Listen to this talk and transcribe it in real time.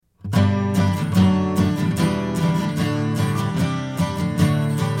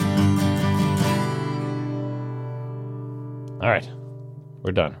All right.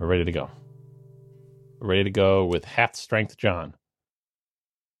 We're done. We're ready to go. We're ready to go with half strength John.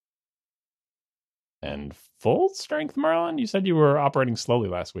 And full strength Merlin? You said you were operating slowly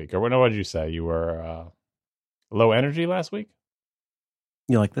last week. Or what did you say? You were low energy last week?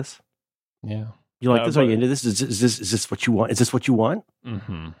 You like this? Yeah. You like this? Are you into this? Is this what you want? Is this what you want?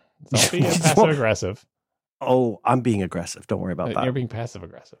 Mm-hmm. Don't be passive aggressive. Oh, I'm being aggressive. Don't worry about that. You're being passive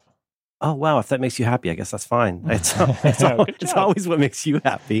aggressive. Oh, wow. If that makes you happy, I guess that's fine. It's always what makes you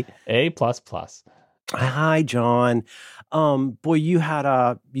happy. A++. Hi, John. Boy,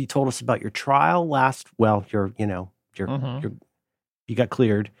 you told us about your trial last. Well, you got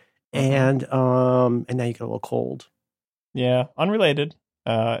cleared, and now you got a little cold. Yeah, unrelated.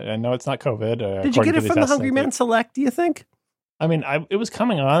 I know it's not COVID. Did you get it from the Hungry Man Select? Do you think? I mean, it was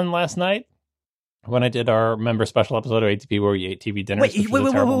coming on last night when I did our member special episode of ATP where we ate TV dinners.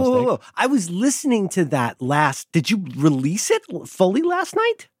 Wait. I was listening to that last. Did you release it fully last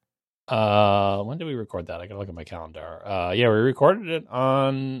night? When did we record that? I gotta look at my calendar. Yeah, we recorded it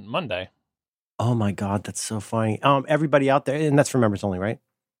on Monday. Oh my God, that's so funny. Everybody out there, and that's for members only, right?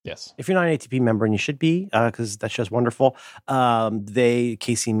 Yes. If you're not an ATP member, and you should be, because that show's wonderful.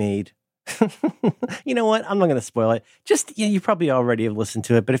 Casey made. You know what? I'm not going to spoil it. Just you probably already have listened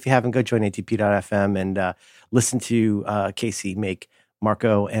to it, but if you haven't, go join ATP.fm and listen to Casey make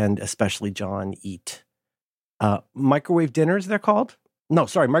Marco and especially John eat microwave dinners. They're called. No,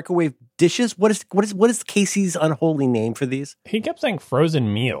 sorry, microwave dishes. What is Casey's unholy name for these? He kept saying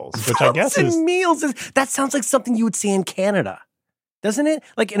frozen meals, which I guess is frozen meals. That sounds like something you would say in Canada. Doesn't it?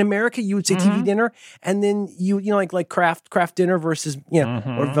 Like in America, you would say TV dinner, and then you like craft dinner versus or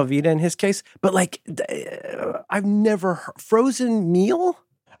Velveeta in his case. But like, I've never heard frozen meal.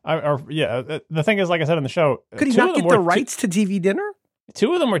 The thing is, like I said in the show, could he not get the rights to TV dinner?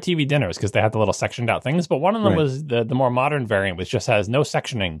 Two of them were TV dinners because they had the little sectioned out things, but one of them was the more modern variant, which just has no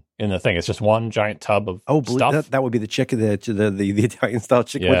sectioning in the thing. It's just one giant tub of stuff. That would be the chicken, the Italian style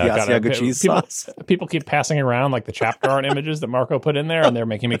chicken with the Asiago cheese sauce. People keep passing around like the chapter art images that Marco put in there, and they're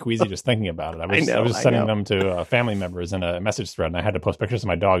making me queasy just thinking about it. I was sending them to family members in a message thread, and I had to post pictures of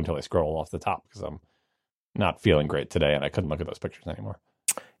my dog until I scroll off the top because I'm not feeling great today, and I couldn't look at those pictures anymore.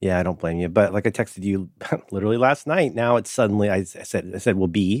 Yeah, I don't blame you. But like I texted you literally last night, now it's suddenly, I said, well,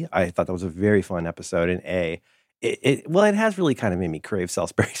 B, I thought that was a very fun episode. And A, it has really kind of made me crave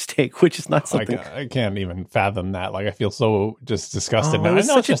Salisbury steak, which is not something. I can't even fathom that. Like, I feel so just disgusted now. It was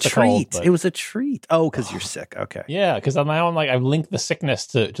I know such a treat. Cold, it was a treat. Oh, because you're sick. Okay. Yeah, because on my own, like, I've linked the sickness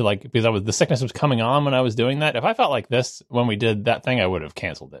to like, because the sickness was coming on when I was doing that. If I felt like this when we did that thing, I would have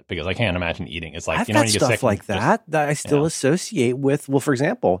canceled it because I can't imagine eating. It's like, I've when got you get stuff sick, like that I still associate with, well, for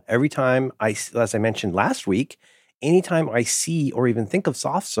example, every time as I mentioned last week, anytime I see or even think of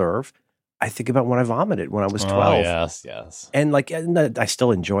soft serve, I think about when I vomited when I was 12. Oh, yes. And I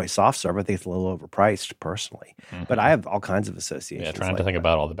still enjoy soft serve. I think it's a little overpriced personally, but I have all kinds of associations. Yeah, trying to think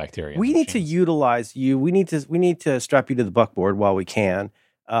about all the bacteria. We need to utilize you. We need to strap you to the buckboard while we can.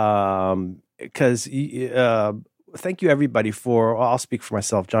 Because thank you everybody for, I'll speak for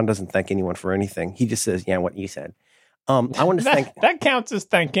myself. John doesn't thank anyone for anything. He just says, yeah, what you said. I want to thank. That counts as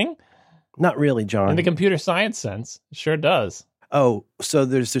thanking. Not really, John. In the computer science sense, it sure does. Oh, so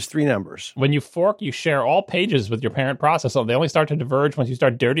there's three numbers. When you fork, you share all pages with your parent process. So they only start to diverge once you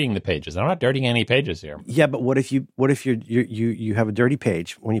start dirtying the pages. I'm not dirtying any pages here. Yeah, but what if you have a dirty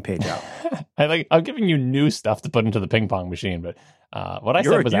page when you page out? I'm giving you new stuff to put into the ping pong machine, but what I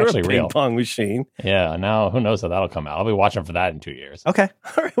said was actually real. Ping pong machine. Yeah, now who knows how that'll come out. I'll be watching for that in 2 years. Okay,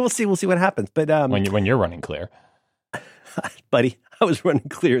 all right, we'll see what happens. But when you're running clear, buddy. I was running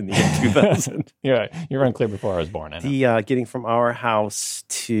clear in the year 2000. Yeah, you ran clear before I was born. I know. Getting from our house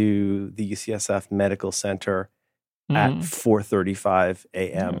to the UCSF Medical Center at 4:35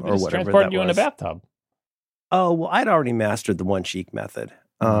 a.m. or whatever that was. You in a bathtub. Oh, well, I'd already mastered the one cheek method.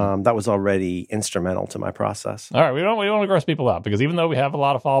 That was already instrumental to my process. All right, we don't want to gross people out because even though we have a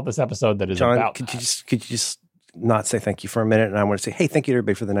lot of follow-up this episode that is John, about could you just not say thank you for a minute? And I want to say, hey, thank you to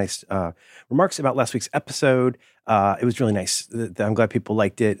everybody for the nice remarks about last week's episode. It was really nice. I'm glad people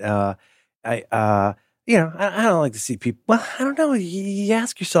liked it. I don't like to see people. Well, I don't know. You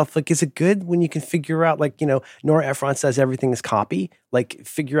ask yourself, like, is it good when you can figure out, like, Nora Ephron says everything is copy. Like,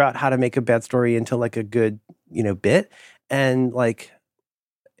 figure out how to make a bad story into like a good, bit. And like,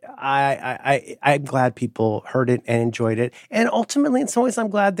 I'm glad people heard it and enjoyed it. And ultimately, in some ways, I'm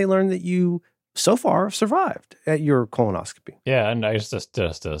glad they learned that you so far survived at your colonoscopy. Yeah, and I just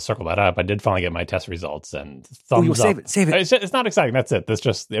to circle that up, I did finally get my test results and thumbs up. Save it. It's not exciting. That's it. That's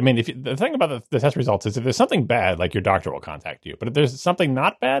just. I mean, the thing about the test results is if there's something bad, like your doctor will contact you. But if there's something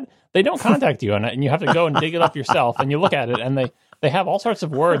not bad, they don't contact you, and you have to go and dig it up yourself. And you look at it, and they have all sorts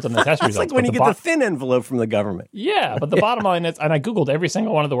of words on the test results. It's like when you get the thin envelope from the government. Yeah, but the bottom line is, and I Googled every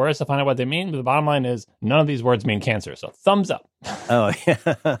single one of the words to find out what they mean, but the bottom line is none of these words mean cancer. So thumbs up. Oh, yeah.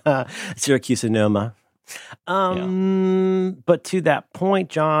 Syracusinoma. But to that point,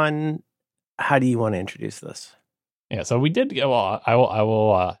 John, how do you want to introduce this? Yeah, so we did. Well, I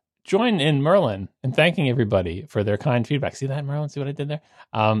will join in Merlin in thanking everybody for their kind feedback. See that, Merlin? See what I did there?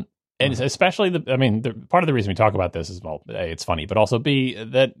 And especially part of the reason we talk about this is, well, A, it's funny, but also B,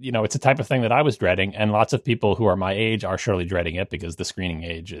 that, it's a type of thing that I was dreading, and lots of people who are my age are surely dreading it because the screening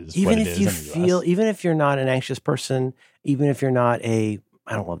age is what it is in the US. Even if you're not an anxious person, even if you're not I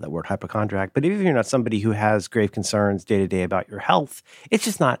don't love that word hypochondriac, but even if you're not somebody who has grave concerns day to day about your health, it's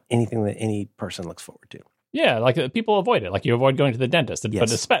just not anything that any person looks forward to. Yeah, like people avoid it. Like you avoid going to the dentist.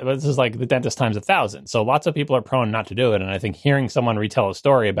 Yes. But this is like the dentist times 1,000. So lots of people are prone not to do it. And I think hearing someone retell a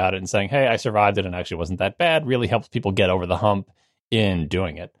story about it and saying, hey, I survived it and actually wasn't that bad really helps people get over the hump in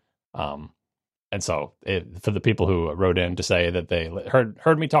doing it. And so for the people who wrote in to say that they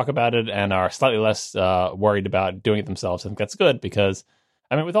heard me talk about it and are slightly less worried about doing it themselves, I think that's good because,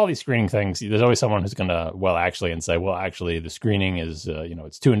 I mean, with all these screening things, there's always someone who's going to, actually, the screening is,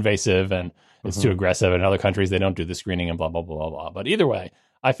 it's too invasive and it's too aggressive. In other countries, they don't do the screening and blah, blah, blah, blah, blah. But either way,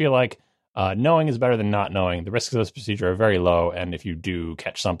 I feel like knowing is better than not knowing. The risks of this procedure are very low. And if you do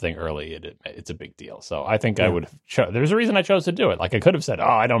catch something early, it's a big deal. So I think I would have there's a reason I chose to do it. Like I could have said, oh,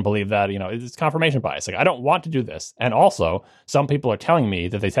 I don't believe that. It's confirmation bias. Like I don't want to do this. And also, some people are telling me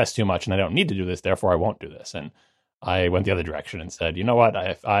that they test too much and I don't need to do this. Therefore, I won't do this. And I went the other direction and said, you know what?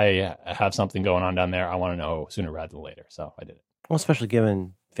 If I have something going on down there, I want to know sooner rather than later. So I did it. Well, especially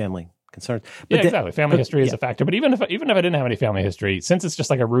given family concerns. But exactly. Family history is a factor. But even if I didn't have any family history, since it's just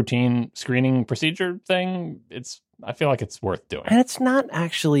like a routine screening procedure thing, I feel like it's worth doing. And it's not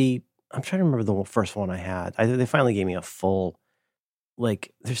actually. I'm trying to remember the first one I had. They finally gave me a full.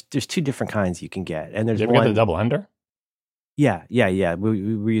 Like there's two different kinds you can get, and there's Did you ever get the double ender? Yeah. We're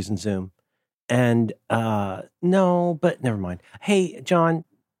using Zoom. And no, but never mind. Hey, John,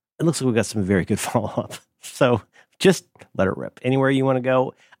 it looks like we got some very good follow-up. So just let it rip. Anywhere you want to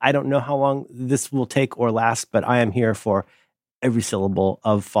go. I don't know how long this will take or last, but I am here for every syllable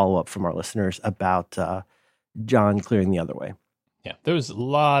of follow-up from our listeners about John clearing the other way. Yeah, there was a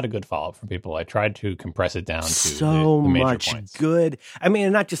lot of good follow-up from people. I tried to compress it down to so the major much points. Good. I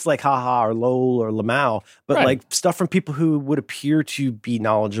mean, not just like haha or lol or lamau, but like stuff from people who would appear to be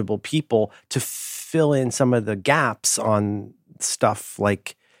knowledgeable people to fill in some of the gaps on stuff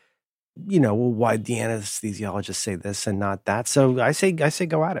like, why the anesthesiologists say this and not that. So I say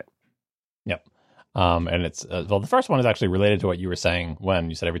go at it. Yep. And it's the first one is actually related to what you were saying when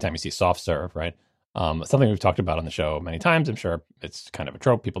you said every time you see soft serve, right? Something we've talked about on the show many times. I'm sure it's kind of a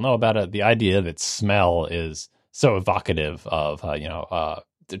trope. People know about it. The idea that smell is so evocative of,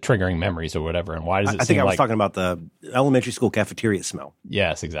 triggering memories or whatever. And why does it I think I was talking about the elementary school cafeteria smell.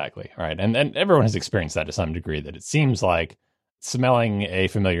 Yes, exactly. Right. And everyone has experienced that to some degree, that it seems like smelling a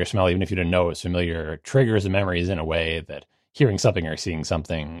familiar smell, even if you didn't know it was familiar, triggers memories in a way that hearing something or seeing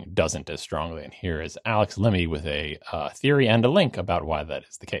something doesn't as strongly. And here is Alex Lemmy with a theory and a link about why that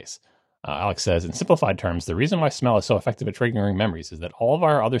is the case. Alex says, in simplified terms, the reason why smell is so effective at triggering memories is that all of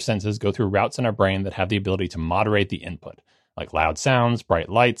our other senses go through routes in our brain that have the ability to moderate the input, like loud sounds, bright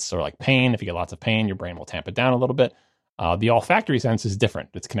lights, or like pain. If you get lots of pain, your brain will tamp it down a little bit. The olfactory sense is different.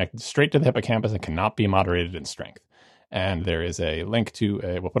 It's connected straight to the hippocampus and cannot be moderated in strength. And there is a link to,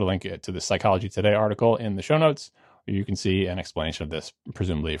 we'll put a link to the Psychology Today article in the show notes, where you can see an explanation of this,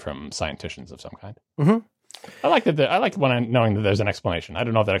 presumably from scienticians of some kind. Mm-hmm. I like that. I like knowing that there's an explanation. I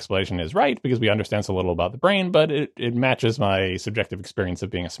don't know if that explanation is right because we understand so little about the brain, but it matches my subjective experience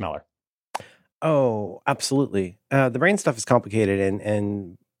of being a smeller. Oh, absolutely. The brain stuff is complicated,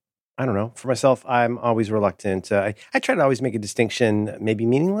 and I don't know. For myself, I'm always reluctant. I try to always make a distinction, maybe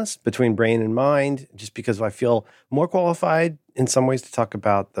meaningless, between brain and mind, just because I feel more qualified in some ways to talk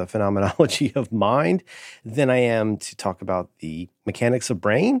about the phenomenology of mind than I am to talk about the mechanics of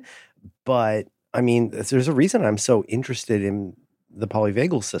brain. But I mean, there's a reason I'm so interested in the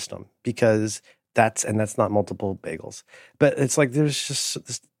polyvagal system, because that's not multiple bagels, but it's like there's just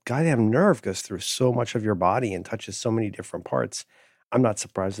this goddamn nerve goes through so much of your body and touches so many different parts. I'm not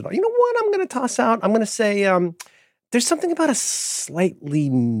surprised at all. You know what I'm going to toss out? I'm going to say there's something about a slightly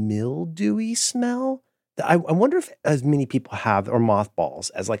mildewy smell I wonder if as many people have or mothballs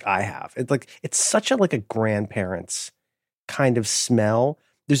as like I have. It's such a like a grandparents kind of smell.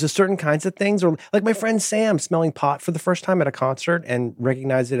 There's a certain kinds of things, or like my friend Sam smelling pot for the first time at a concert and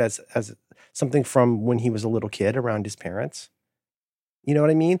recognized it as something from when he was a little kid around his parents. You know what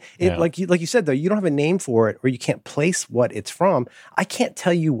I mean? Yeah. Like you said though, you don't have a name for it, or you can't place what it's from. I can't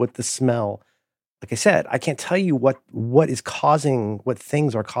tell you what the smell. Like I said, I can't tell you what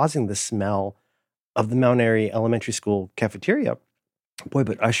things are causing the smell of the Mount Airy Elementary School cafeteria. Boy,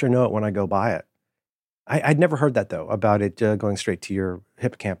 but I sure know it when I go by it. I'd never heard that, though, about it going straight to your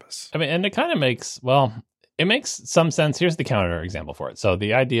hippocampus. I mean, and it kind of makes some sense. Here's the counter example for it. So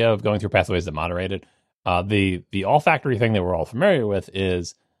the idea of going through pathways that moderate it, the olfactory thing that we're all familiar with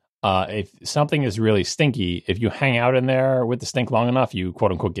is if something is really stinky, if you hang out in there with the stink long enough, you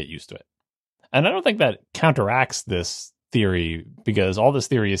quote unquote get used to it. And I don't think that counteracts this theory, because all this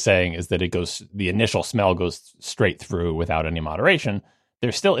theory is saying is that the initial smell goes straight through without any moderation.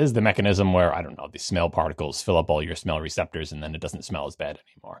 There still is the mechanism where, I don't know, the smell particles fill up all your smell receptors and then it doesn't smell as bad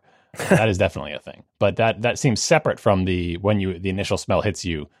anymore. That is definitely a thing. But that seems separate from the initial smell hits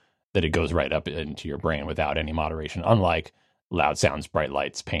you, that it goes right up into your brain without any moderation, unlike loud sounds, bright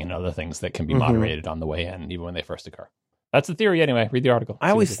lights, pain, other things that can be moderated on the way in, even when they first occur. That's the theory anyway. Read the article.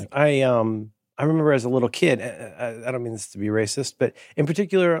 I remember as a little kid, I don't mean this to be racist, but in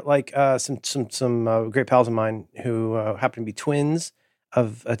particular, like some great pals of mine who happen to be twins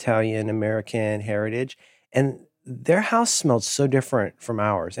of Italian American heritage, and their house smelled so different from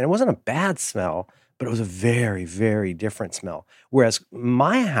ours. And it wasn't a bad smell, but it was a very, very different smell. Whereas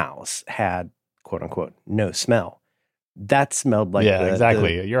my house had, quote unquote, no smell. That smelled like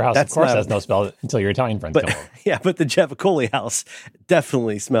exactly. Your house, of course, has no smell until your Italian friends come over. Yeah, but the Giavicoli house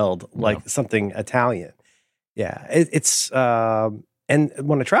definitely smelled like something Italian. Yeah, it's and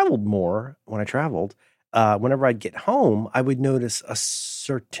when I traveled, whenever I'd get home, I would notice a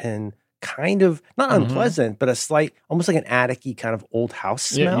certain kind of not unpleasant, but a slight, almost like an attic-y kind of old house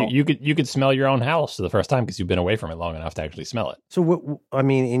smell. Yeah, you could smell your own house for the first time because you've been away from it long enough to actually smell it. So,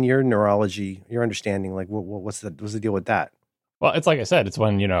 in your neurology, your understanding, like, what's the deal with that? Well, it's like I said, it's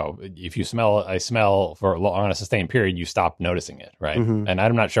when, if you smell a smell on a sustained period, you stop noticing it, right? Mm-hmm. And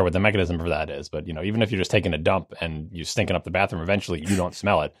I'm not sure what the mechanism for that is, but, even if you're just taking a dump and you're stinking up the bathroom, eventually you don't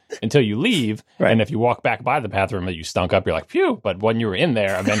smell it until you leave. Right. And if you walk back by the bathroom and you stunk up, you're like, phew. But when you were in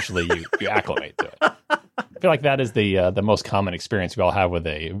there, eventually you acclimate to it. I feel like that is the most common experience we all have with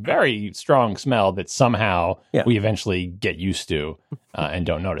a very strong smell that somehow we eventually get used to and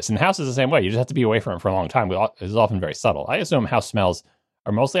don't notice. And house is the same way. You just have to be away from it for a long time. It's often very subtle. I assume house smells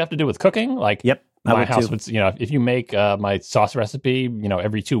are mostly have to do with cooking. Like my house would, if you make my sauce recipe,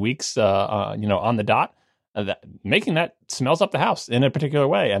 every 2 weeks, on the dot, making that smells up the house in a particular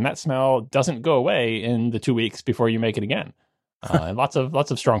way. And that smell doesn't go away in the 2 weeks before you make it again. And lots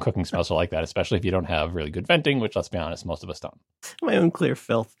of strong cooking smells are like that, especially if you don't have really good venting, which, let's be honest, most of us don't. My own clear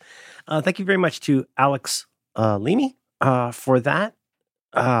filth. Thank you very much to Alex Leamy for that.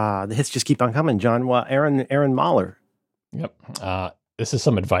 The hits just keep on coming, John. Well, Aaron Mahler. Yep. This is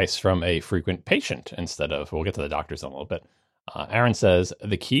some advice from a frequent patient we'll get to the doctors in a little bit. Aaron says,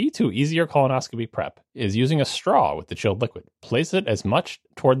 the key to easier colonoscopy prep is using a straw with the chilled liquid. Place it as much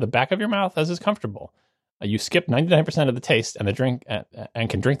toward the back of your mouth as is comfortable. You skip 99% of the taste and the drink and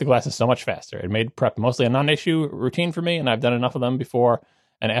can drink the glasses so much faster. It made prep mostly a non-issue routine for me, and I've done enough of them before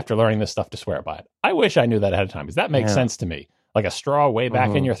and after learning this stuff to swear by it. I wish I knew that ahead of time, because that makes sense to me. Like a straw way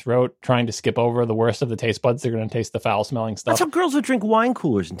back in your throat, trying to skip over the worst of the taste buds. They're going to taste the foul-smelling stuff. That's how girls would drink wine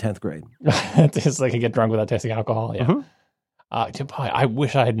coolers in 10th grade. It's like you get drunk without tasting alcohol. Yeah. I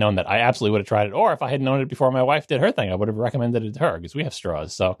wish I had known that. I absolutely would have tried it. Or if I had known it before my wife did her thing, I would have recommended it to her, because we have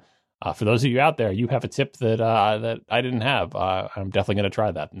straws. So for those of you out there, you have a tip that I didn't have. I'm definitely going to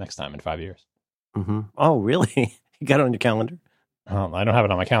try that next time in 5 years. Mm-hmm. Oh, really? You got it on your calendar? I don't have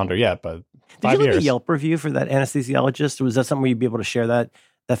it on my calendar yet, but 5 years. Did you leave a Yelp review for that anesthesiologist? Or was that something where you'd be able to share that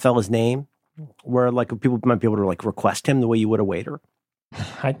fella's name? Where like people might be able to like request him the way you would a waiter?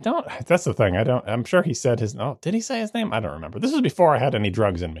 I don't. That's the thing. I don't. I'm sure he said his. Oh, did he say his name? I don't remember. This was before I had any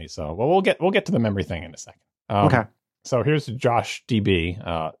drugs in me. So, we'll get to the memory thing in a second. Okay. So here's Josh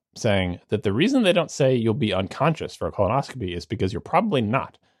DB saying that the reason they don't say you'll be unconscious for a colonoscopy is because you're probably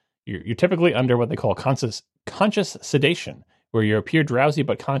not. You're typically under what they call conscious sedation, where you appear drowsy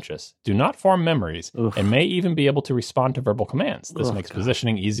but conscious, do not form memories, and may even be able to respond to verbal commands. This makes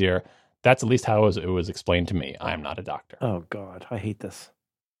positioning easier. That's at least how it was explained to me. I am not a doctor. Oh, God. I hate this.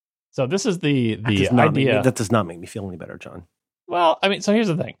 So this is the idea. That does not make me feel any better, John. Well, I mean, so here's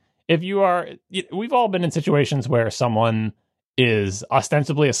the thing. If we've all been in situations where someone is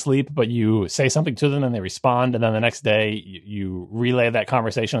ostensibly asleep, but you say something to them and they respond, and then the next day you relay that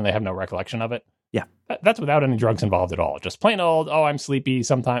conversation and they have no recollection of it. Yeah. That's without any drugs involved at all. Just plain old, oh, I'm sleepy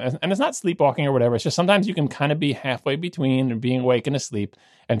sometimes. And it's not sleepwalking or whatever. It's just sometimes you can kind of be halfway between being awake and asleep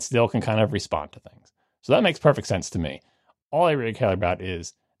and still can kind of respond to things. So that makes perfect sense to me. All I really care about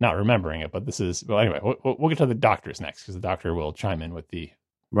is not remembering it, but this is, well, anyway, we'll get to the doctors next because the doctor will chime in with the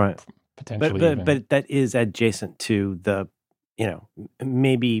right. Potentially. But that is adjacent to the,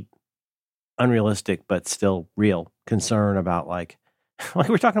 maybe unrealistic, but still real concern about like we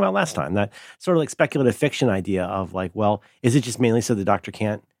were talking about last time, that sort of like speculative fiction idea of like, well, is it just mainly so the doctor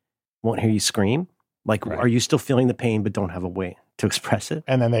won't hear you scream? Like, right. Are you still feeling the pain, but don't have a way to express it?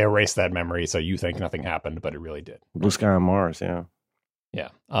 And then they erase that memory. So you think nothing happened, but it really did. Blue sky on Mars. Yeah. Yeah.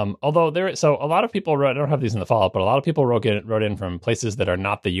 Although so a lot of people wrote, I don't have these in the follow-up, but a lot of people wrote in from places that are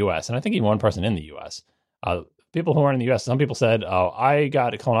not the U.S. And I think even one person in the U.S. People who aren't in the U.S., some people said, oh, I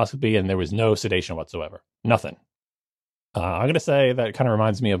got a colonoscopy and there was no sedation whatsoever. Nothing. I'm going to say that it kind of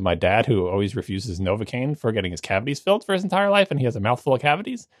reminds me of my dad, who always refuses Novocaine for getting his cavities filled for his entire life, and he has a mouthful of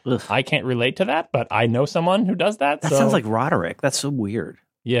cavities. Ugh. I can't relate to that, but I know someone who does that. That sounds like Roderick. That's so weird.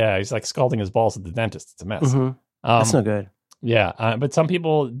 Yeah, he's like scalding his balls at the dentist. It's a mess. Mm-hmm. That's no good. Yeah, but some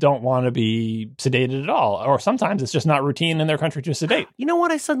people don't want to be sedated at all, or sometimes it's just not routine in their country to sedate. You know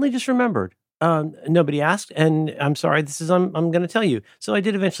what? I suddenly just remembered. Nobody asked, and I'm sorry. I'm going to tell you. So I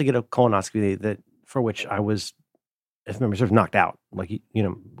did eventually get a colonoscopy for which I was, if I remember, sort of knocked out, like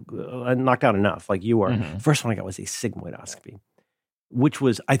knocked out enough, like you were. Mm-hmm. First one I got was a sigmoidoscopy, which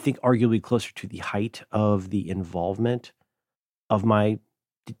was, I think, arguably closer to the height of the involvement of my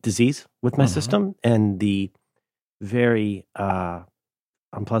disease with my system and the very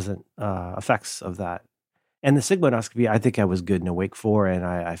unpleasant effects of that. And the sigmoidoscopy, I think I was good and awake for, and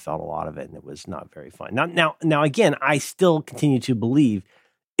I felt a lot of it, and it was not very fun. Now, again, I still continue to believe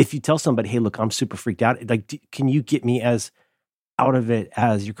if you tell somebody, hey, look, I'm super freaked out, like, can you get me as out of it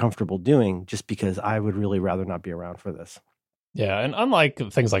as you're comfortable doing, just because I would really rather not be around for this. Yeah, and unlike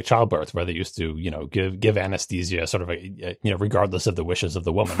things like childbirth, where they used to, give anesthesia sort of, regardless of the wishes of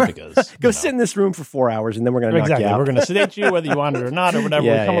the woman, because go sit in this room for 4 hours and then we're going to knock you out. We're going to sedate you whether you want it or not or whatever.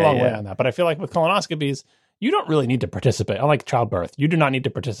 We come a long way on that. But I feel like with colonoscopies, you don't really need to participate. Unlike childbirth, you do not need to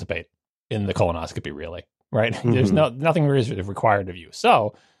participate in the colonoscopy, really, right? Mm-hmm. There's nothing really required of you.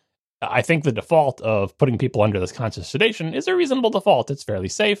 So I think the default of putting people under this conscious sedation is a reasonable default. It's fairly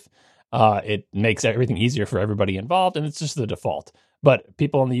safe. It makes everything easier for everybody involved, and it's just the default. But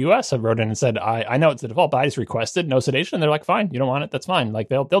people in the U.S. have wrote in and said, I know it's the default, but I just requested no sedation. And they're like, fine, you don't want it, that's fine. Like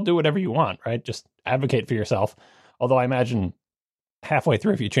they'll do whatever you want, right? Just advocate for yourself. Although I imagine halfway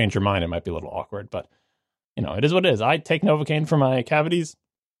through, if you change your mind, it might be a little awkward. But, it is what it is. I take Novocaine for my cavities,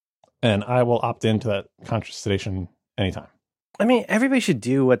 and I will opt into that conscious sedation anytime. I mean, everybody should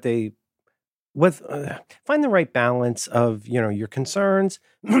do what they... find the right balance of your concerns,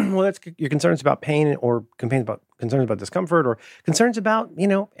 whether it's your concerns about pain or concerns about discomfort or concerns about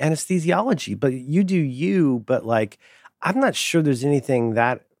anesthesiology. But you do you. But like, I'm not sure there's anything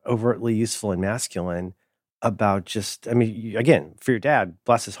that overtly useful and masculine about just. I mean, again, for your dad,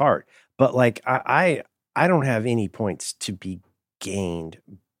 bless his heart. But like, I don't have any points to be gained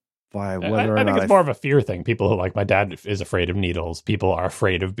by whether or not. I think it's more of a fear thing. People who, like my dad, is afraid of needles. People are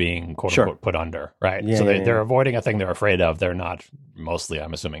afraid of being quote unquote put under, right? Yeah, so they're avoiding a thing they're afraid of. They're not mostly,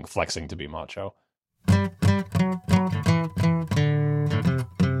 I'm assuming, flexing to be macho.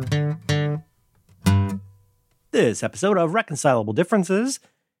 This episode of Reconcilable Differences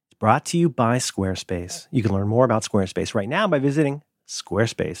is brought to you by Squarespace. You can learn more about Squarespace right now by visiting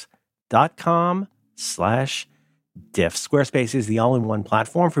squarespace.com/diff. Squarespace is the all-in-one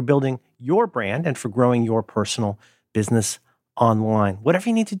platform for building your brand and for growing your personal business online. Whatever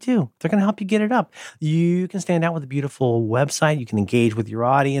you need to do, they're going to help you get it up. You can stand out with a beautiful website. You can engage with your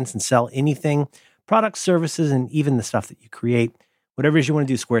audience and sell anything, products, services, and even the stuff that you create. Whatever it is you want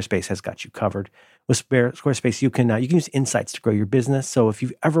to do, Squarespace has got you covered. With Squarespace, you can use insights to grow your business. So if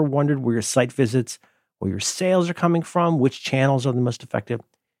you've ever wondered where your site visits or your sales are coming from, which channels are the most effective,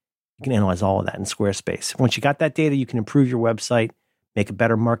 you can analyze all of that in Squarespace. Once you got that data, you can improve your website, make a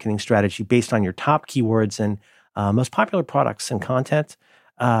better marketing strategy based on your top keywords and most popular products and content.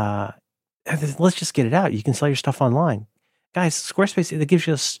 Let's just get it out. You can sell your stuff online. Guys, Squarespace, it gives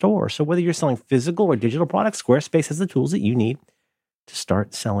you a store. So whether you're selling physical or digital products, Squarespace has the tools that you need to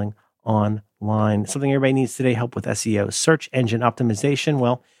start selling online. Something everybody needs today, help with SEO, search engine optimization.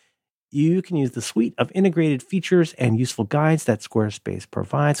 Well, you can use the suite of integrated features and useful guides that Squarespace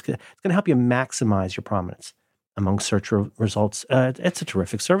provides. It's going to help you maximize your prominence among search results. It's a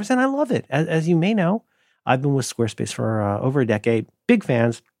terrific service, and I love it. As you may know, I've been with Squarespace for over a decade. Big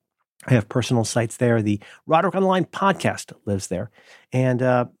fans. I have personal sites there. The Roderick Online podcast lives there. And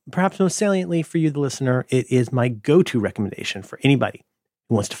perhaps most saliently for you, the listener, it is my go-to recommendation for anybody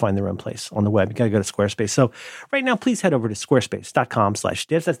who wants to find their own place on the web. You got to go to Squarespace. So right now, please head over to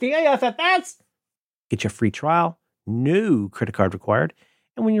squarespace.com/diffs. That's DIFFS. Get your free trial. No credit card required.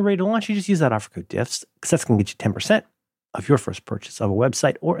 And when you're ready to launch, you just use that offer code DIFFS because that's going to get you 10% of your first purchase of a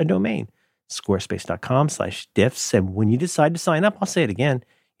website or a domain. Squarespace.com/diffs. And when you decide to sign up, I'll say it again,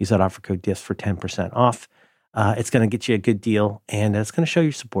 use that offer code DIFFS for 10% off. It's going to get you a good deal, and it's going to show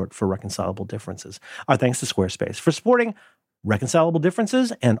your support for Reconcilable Differences. Our thanks to Squarespace for supporting Reconcilable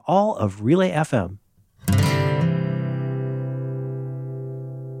Differences and all of Relay FM.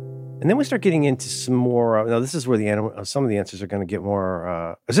 And then we start getting into some more. Now, this is where some of the answers are going to get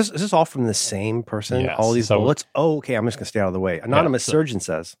more. Is this all from the same person? Yes. All these bullets? Oh, okay. I'm just going to stay out of the way. Anonymous surgeon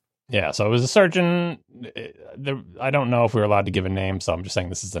says. Yeah, so it was a surgeon. I don't know if we were allowed to give a name, so I'm just saying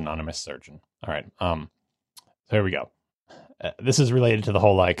this is an anonymous surgeon. All right. So here we go. This is related to the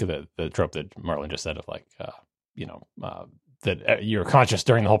whole, like, the trope that Merlin just said of, like, that you're conscious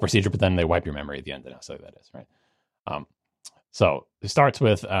during the whole procedure, but then they wipe your memory at the end. And so that is, right? So it starts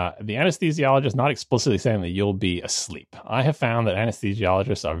with the anesthesiologist not explicitly saying that you'll be asleep. I have found that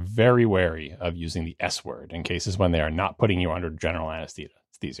anesthesiologists are very wary of using the S word in cases when they are not putting you under general anesthesia.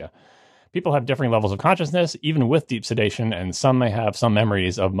 People have differing levels of consciousness, even with deep sedation, and some may have some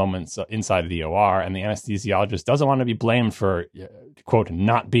memories of moments inside of the OR, and the anesthesiologist doesn't want to be blamed for, quote,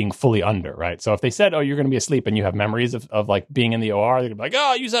 not being fully under, right? So if they said, oh, you're going to be asleep, and you have memories of like being in the OR, they're going to be like,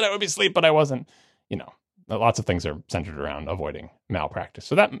 oh, you said I would be asleep, but I wasn't. Lots of things are centered around avoiding malpractice.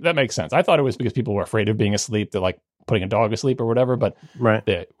 So that makes sense. I thought it was because people were afraid of being asleep, they're like putting a dog asleep or whatever, but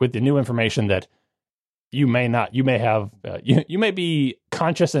right. With the new information that you may be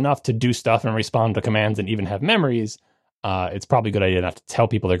conscious enough to do stuff and respond to commands and even have memories. It's probably a good idea not to tell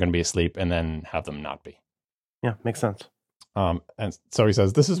people they're going to be asleep and then have them not be. Yeah, makes sense. And so he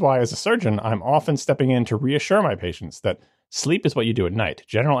says, this is why as a surgeon, I'm often stepping in to reassure my patients that sleep is what you do at night.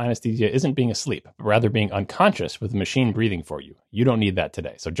 General anesthesia isn't being asleep, but rather being unconscious with the machine breathing for you. You don't need that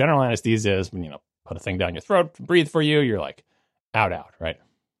today. So general anesthesia is when, put a thing down your throat, breathe for you. You're like out, right?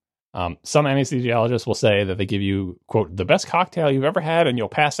 Some anesthesiologists will say that they give you, quote, the best cocktail you've ever had and you'll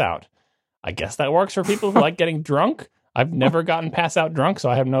pass out. I guess that works for people who like getting drunk. I've never gotten pass out drunk, so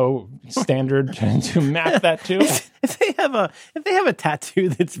I have no standard to match that to. If they have a tattoo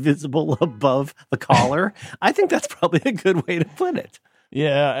that's visible above the collar, I think that's probably a good way to put it.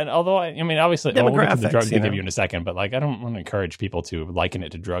 Yeah, and although obviously, we'll get to the drugs they give you in a second, but like I don't want to encourage people to liken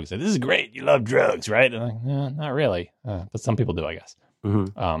it to drugs. Say, this is great, you love drugs, right? And like, no, not really, but some people do, I guess.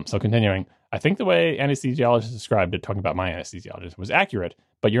 Mm-hmm. So continuing, I think the way anesthesiologists described it, talking about my anesthesiologist, was accurate,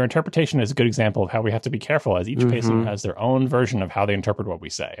 but your interpretation is a good example of how we have to be careful as each patient has their own version of how they interpret what we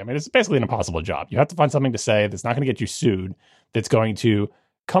say. I mean, it's basically an impossible job. You have to find something to say that's not going to get you sued, that's going to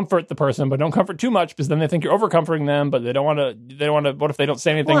comfort the person, but don't comfort too much because then they think you're over comforting them, but they don't want to, what if they don't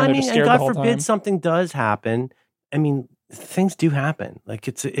say anything and they're just scared the whole time? God forbid something does happen. I mean, things do happen. Like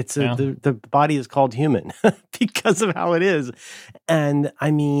the body is called human because of how it is. And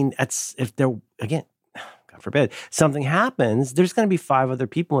I mean, if there, again, God forbid, something happens, there's going to be 5 other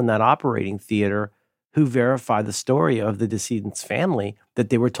people in that operating theater who verify the story of the decedent's family that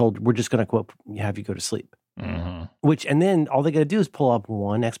they were told, we're just going to, quote, have you go to sleep. Mm-hmm. And then all they got to do is pull up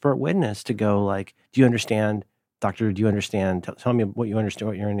one expert witness to go like, do you understand, doctor, do you understand? Tell me what you understand,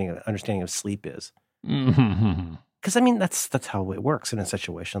 what your understanding of sleep is. Mm-hmm. Because, I mean, that's how it works in a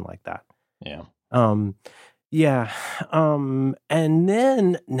situation like that. Yeah. Yeah. And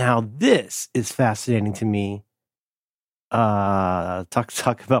then now this is fascinating to me.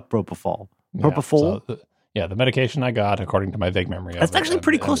 Talk about propofol. Propofol? The medication I got, according to my vague memory. That's actually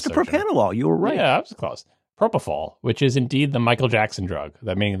pretty close to propranolol. You were right. Yeah, I was close. Propofol, which is indeed the Michael Jackson drug.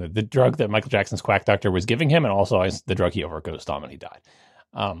 That meaning the drug that Michael Jackson's quack doctor was giving him, and also the drug he overdosed on when he died.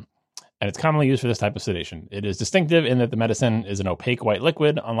 And it's commonly used for this type of sedation. It is distinctive in that the medicine is an opaque white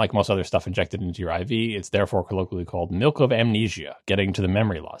liquid. Unlike most other stuff injected into your IV, it's therefore colloquially called milk of amnesia, getting to the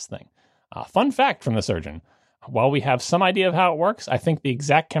memory loss thing. Fun fact from the surgeon. While we have some idea of how it works, I think the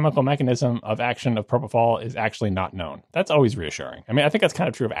exact chemical mechanism of action of propofol is actually not known. That's always reassuring. I mean, I think that's kind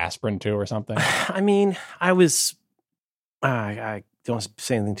of true of aspirin too or something. I mean, I don't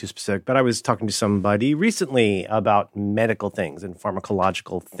say anything too specific, but I was talking to somebody recently about medical things and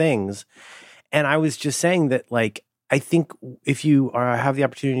pharmacological things. And I was just saying that, like, I think if you have the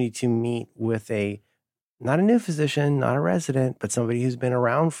opportunity to meet with a not a new physician, not a resident, but somebody who's been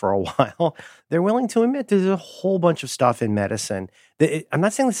around for a while, they're willing to admit there's a whole bunch of stuff in medicine. I'm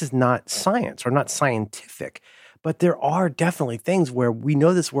not saying this is not science or not scientific, but there are definitely things where we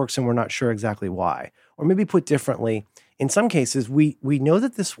know this works and we're not sure exactly why. Or maybe put differently, in some cases, we know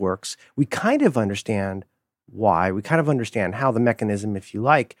that this works. We kind of understand why. We kind of understand how, the mechanism, if you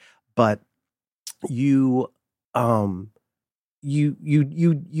like, but you don't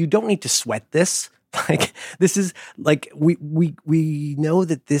need to sweat this. Like, this is like, we know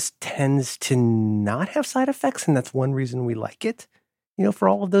that this tends to not have side effects, and that's one reason we like it, for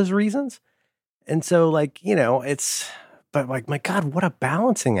all of those reasons. And so, like, but like, my God, what a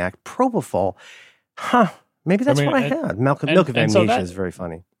balancing act. Propofol. Maybe that's what I had. Milk of amnesia is very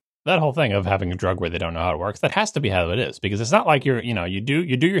funny. That whole thing of having a drug where they don't know how it works, that has to be how it is, because it's not like you do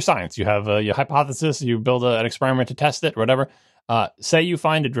your science. You have your hypothesis, you build an experiment to test it, whatever. Say you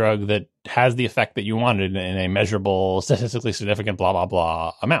find a drug that has the effect that you wanted in a measurable, statistically significant, blah, blah,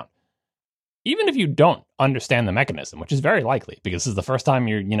 blah amount. Even if you don't understand the mechanism, which is very likely, because this is the first time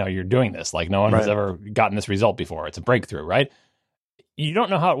you're doing this, like no one has ever gotten this result before. It's a breakthrough, right? You don't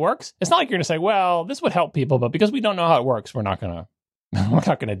know how it works. It's not like you're going to say, well, this would help people, but because we don't know how it works, we're not going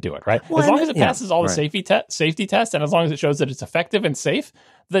to do it, right? Well, as long as it passes all the safety tests, and as long as it shows that it's effective and safe,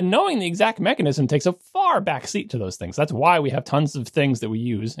 then knowing the exact mechanism takes a far back seat to those things. That's why we have tons of things that we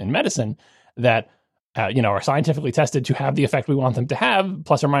use in medicine that are scientifically tested to have the effect we want them to have,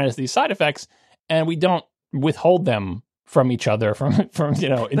 plus or minus these side effects, and we don't withhold them from each other from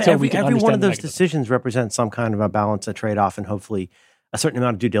until we can understand every one of those mechanism. Decisions represents some kind of a balance, a trade-off, and hopefully a certain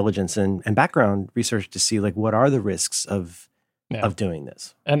amount of due diligence and background research to see, like, what are the risks of doing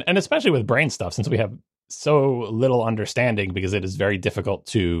this. And especially with brain stuff, since we have so little understanding, because it is very difficult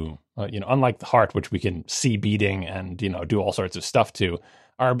to, unlike the heart, which we can see beating and, do all sorts of stuff to,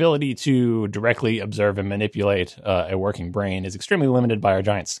 our ability to directly observe and manipulate a working brain is extremely limited by our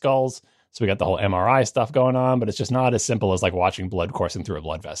giant skulls. So we got the whole MRI stuff going on, but it's just not as simple as like watching blood coursing through a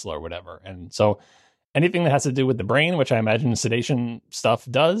blood vessel or whatever. And so anything that has to do with the brain, which I imagine sedation stuff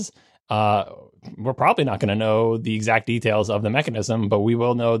does, we're probably not going to know the exact details of the mechanism, but we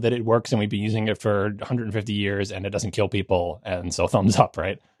will know that it works and we've been using it for 150 years and it doesn't kill people. And so thumbs up,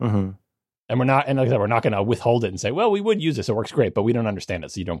 right? Mm-hmm. And like I said, we're not going to withhold it and say, well, we would use this. It works great, but we don't understand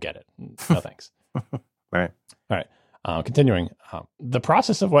it. So you don't get it. No, thanks. Right. All right. Continuing. The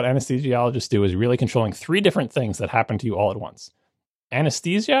process of what anesthesiologists do is really controlling three different things that happen to you all at once: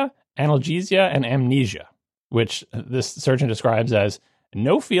 anesthesia, analgesia, and amnesia, which this surgeon describes as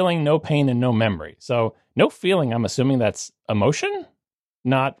no feeling, no pain, and no memory. So no feeling, I'm assuming that's emotion,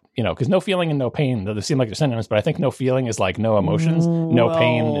 not, because no feeling and no pain, they seem like they're synonyms, but I think no feeling is like no emotions. No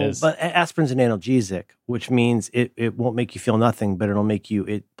pain is... But aspirin's an analgesic, which means it won't make you feel nothing, but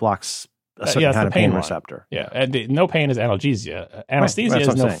it blocks a certain kind of pain receptor. Yeah, and no pain is analgesia. Anesthesia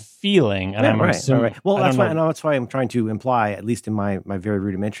is no feeling, and I'm assuming... Right. Well, that's why I'm trying to imply, at least in my very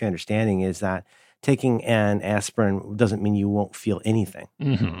rudimentary understanding, is that taking an aspirin doesn't mean you won't feel anything.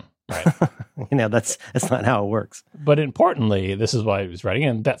 Mm-hmm. Right. That's not how it works. But importantly, this is why I was writing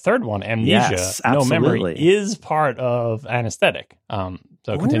in, that third one, amnesia, no memory, is part of anesthetic. So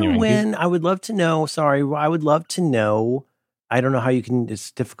continuing. I would love to know, I don't know how you can,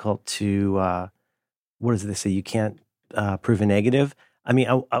 it's difficult to, what does they say? You can't prove a negative. I mean,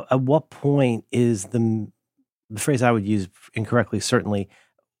 at what point is the phrase I would use incorrectly, certainly,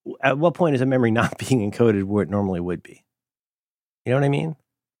 at what point is a memory not being encoded where it normally would be? You know what I mean?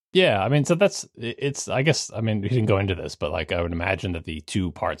 Yeah, I mean, so I guess, we can go into this, but like I would imagine that the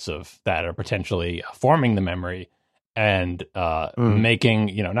two parts of that are potentially forming the memory and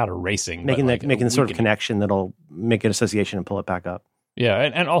making, not erasing, making the sort of connection that'll make an association and pull it back up. Yeah,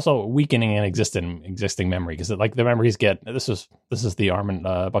 and also weakening an existing memory, because like the memories get, this is the arm and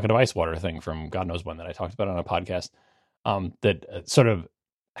bucket of ice water thing from God knows when that I talked about on a podcast, that sort of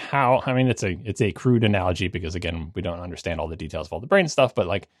how, it's a crude analogy because again, we don't understand all the details of all the brain stuff, but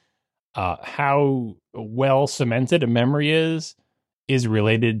like how well cemented a memory is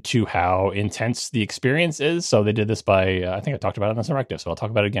related to how intense the experience is. So they did this by, I think I talked about it on Erective, so I'll talk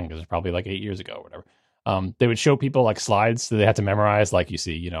about it again because it's probably like 8 years ago or whatever. They would show people like slides that they had to memorize, like you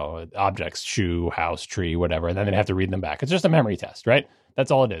see, objects, shoe, house, tree, whatever, and then they'd have to read them back. It's just a memory test, right?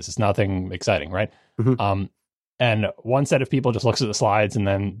 That's all it is. It's nothing exciting, right? Mm-hmm. And one set of people just looks at the slides and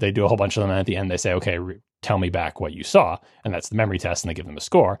then they do a whole bunch of them. And at the end, they say, okay, tell me back what you saw. And that's the memory test. And they give them a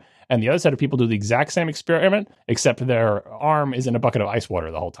score. And the other set of people do the exact same experiment, except their arm is in a bucket of ice water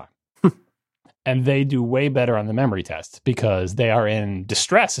the whole time. And they do way better on the memory test because they are in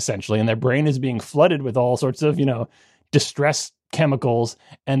distress, essentially. And their brain is being flooded with all sorts of, distress chemicals,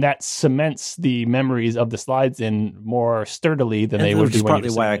 and that cements the memories of the slides in more sturdily than they would do. Partly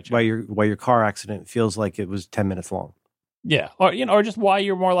why your car accident feels like it was 10 minutes long. Yeah, or just why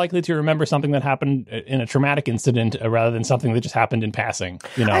you're more likely to remember something that happened in a traumatic incident rather than something that just happened in passing.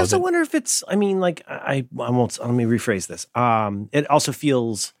 I also wonder if it's. I mean, like I won't. Let me rephrase this. It also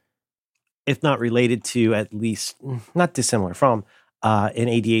feels, if not related to, at least not dissimilar from, an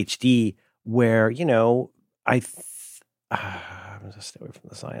ADHD, where I'm going to stay away from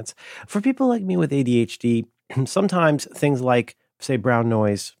the science. For people like me with ADHD, sometimes things like, say, brown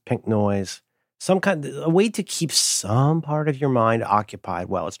noise, pink noise, a way to keep some part of your mind occupied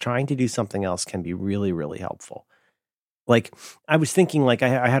while it's trying to do something else can be really, really helpful. Like, I was thinking, like,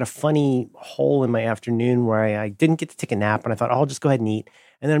 I had a funny hole in my afternoon where I didn't get to take a nap, and I thought, I'll just go ahead and eat,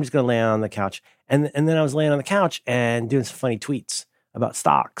 and then I'm just going to lay on the couch. And then I was laying on the couch and doing some funny tweets about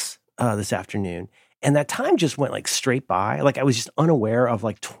stocks this afternoon. And that time just went like straight by. Like, I was just unaware of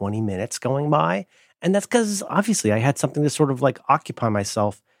like 20 minutes going by. And that's because obviously I had something to sort of like occupy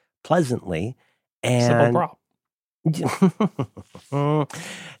myself pleasantly. And to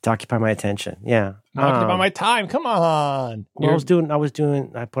occupy my attention. Yeah. Occupy my time. Come on. Well,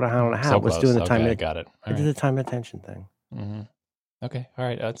 I put a hand on a hat. So I was doing the time. I got it. I did the time and attention thing. Mm-hmm. Okay. All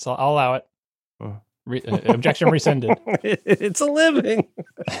right. I'll allow it. Objection rescinded. It's a living.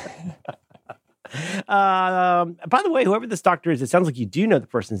 By the way, whoever this doctor is, it sounds like you do know the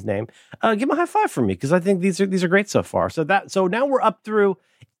person's name. Give him a high five for me, because I think these are great so far. So now we're up through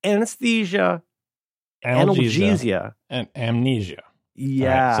anesthesia, analgesia, and amnesia.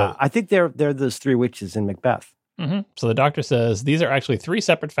 Yeah, right, so I think they're those three witches in Macbeth. Mm-hmm. So the doctor says these are actually three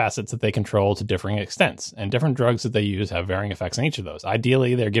separate facets that they control to differing extents, and different drugs that they use have varying effects on each of those.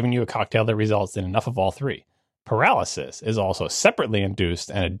 Ideally, they're giving you a cocktail that results in enough of all three. Paralysis is also separately induced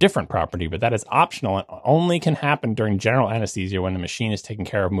and a different property, but that is optional and only can happen during general anesthesia when the machine is taking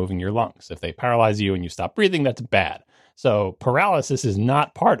care of moving your lungs. If they paralyze you and you stop breathing, that's bad. So paralysis is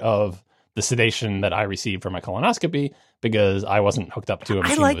not part of the sedation that I received for my colonoscopy because I wasn't hooked up to a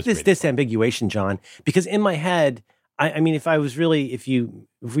machine. I like this disambiguation, John, because in my head, I mean, if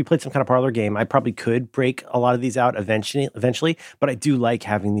we played some kind of parlor game, I probably could break a lot of these out eventually, but I do like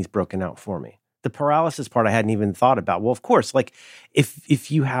having these broken out for me. The paralysis part I hadn't even thought about. Well, of course, like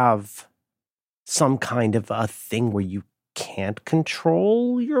if you have some kind of a thing where you can't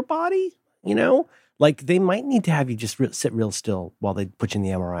control your body, like they might need to have you just sit real still while they put you in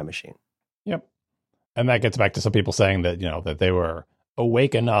the MRI machine. Yep. And that gets back to some people saying that, that they were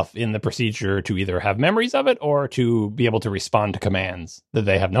awake enough in the procedure to either have memories of it or to be able to respond to commands that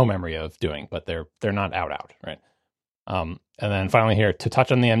they have no memory of doing, but they're not out, right? And then finally here, to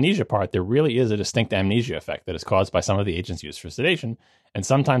touch on the amnesia part, there really is a distinct amnesia effect that is caused by some of the agents used for sedation, and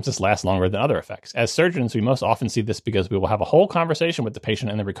sometimes this lasts longer than other effects. As surgeons, we most often see this because we will have a whole conversation with the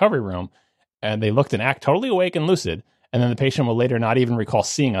patient in the recovery room, and they looked and act totally awake and lucid, and then the patient will later not even recall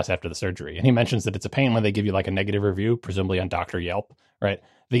seeing us after the surgery. And he mentions that it's a pain when they give you like a negative review, presumably on Dr. Yelp, right?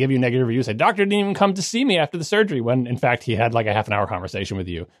 They give you a negative review, say, doctor didn't even come to see me after the surgery, when in fact he had like a half an hour conversation with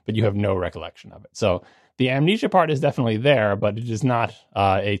you, but you have no recollection of it. So the amnesia part is definitely there, but it is not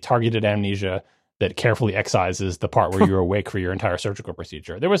a targeted amnesia that carefully excises the part where you're awake for your entire surgical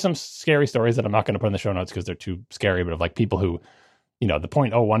procedure. There was some scary stories that I'm not going to put in the show notes because they're too scary, but of like people who, the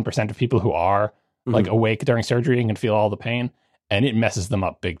 0.01% of people who are like awake during surgery and can feel all the pain, and it messes them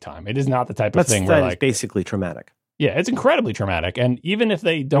up big time. It is not the type of thing where like basically traumatic. Yeah, it's incredibly traumatic. And even if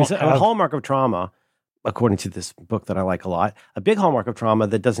they don't have a hallmark of trauma, according to this book that I like a lot, a big hallmark of trauma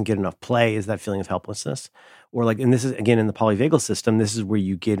that doesn't get enough play is that feeling of helplessness. Or like, and this is again in the polyvagal system, this is where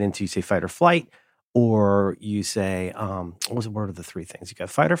you get into, say, fight or flight, or you say, what was the word of the three things? You got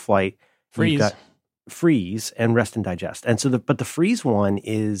fight or flight, freeze, and rest and digest. And so but the freeze one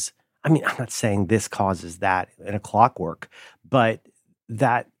is, I mean, I'm not saying this causes that in a clockwork, but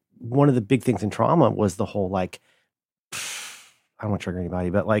that one of the big things in trauma was the whole like, I don't want to trigger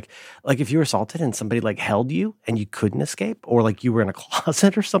anybody, but like if you were assaulted and somebody like held you and you couldn't escape, or like you were in a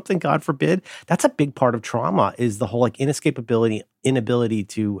closet or something, God forbid, that's a big part of trauma, is the whole like inability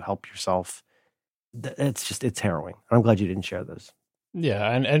to help yourself. It's harrowing. I'm glad you didn't share those. Yeah.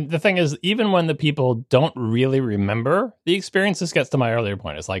 And the thing is, even when the people don't really remember the experience, this gets to my earlier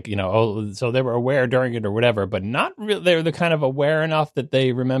point. It's like, so they were aware during it or whatever, but not really, they're kind of aware enough that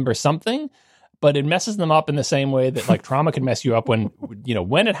they remember something. But it messes them up in the same way that like trauma can mess you up when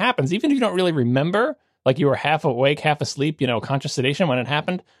it happens, even if you don't really remember, like you were half awake, half asleep, conscious sedation when it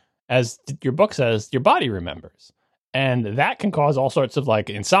happened, as your book says, your body remembers. And that can cause all sorts of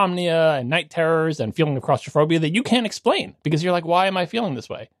like insomnia and night terrors and feeling of claustrophobia that you can't explain because you're like, why am I feeling this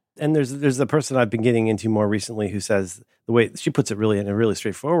way? And there's the person I've been getting into more recently who says the way she puts it really in a really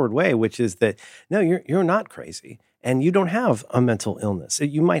straightforward way, which is that no, you're not crazy and you don't have a mental illness.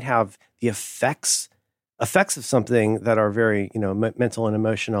 You might have the effects of something that are very, mental and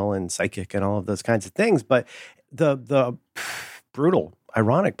emotional and psychic and all of those kinds of things. But the brutal,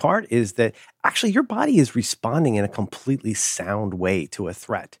 ironic part is that actually your body is responding in a completely sound way to a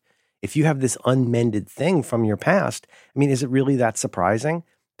threat. If you have this unmended thing from your past, I mean, is it really that surprising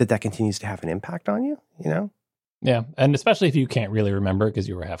that continues to have an impact on you, Yeah, and especially if you can't really remember because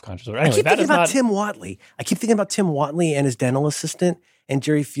you were half conscious. Anyway, I keep thinking about Tim Watley. I keep thinking about Tim Watley and his dental assistant, and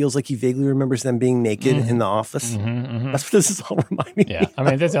Jerry feels like he vaguely remembers them being naked in the office. That's what this is all reminding me. Yeah, I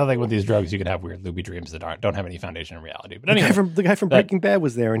mean, that's the other thing with these drugs. You can have weird loopy dreams that don't have any foundation in reality. But anyway, the guy from Breaking Bad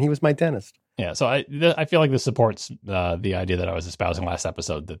was there, and he was my dentist. Yeah, so I feel like this supports the idea that I was espousing last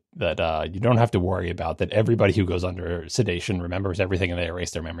episode that you don't have to worry about that everybody who goes under sedation remembers everything and they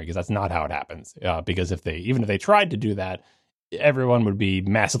erase their memory, because that's not how it happens. Because even if they tried to do that, everyone would be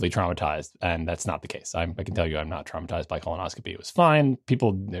massively traumatized, and that's not the case. I can tell you I'm not traumatized by colonoscopy. It was fine.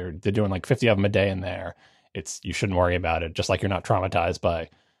 People, they're doing like 50 of them a day in there. You shouldn't worry about it, just like you're not traumatized by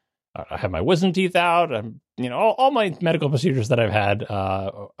I have my wisdom teeth out. All my medical procedures that I've had,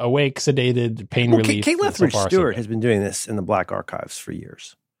 awake, sedated, pain relief. Kate Lethbridge Stewart has been doing this in the Black Archives for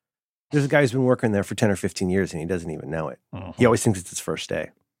years. There's a guy who's been working there for 10 or 15 years, and he doesn't even know it. He always thinks it's his first day.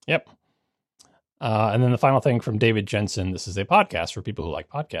 Yep. And then the final thing from David Jensen. This is a podcast for people who like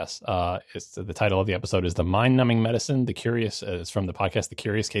podcasts. The title of the episode is The Mind-Numbing Medicine. It's from the podcast The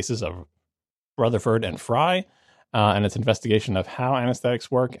Curious Cases of Rutherford and Fry. And it's an investigation of how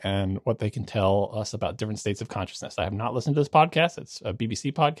anesthetics work and what they can tell us about different states of consciousness. I have not listened to this podcast. It's a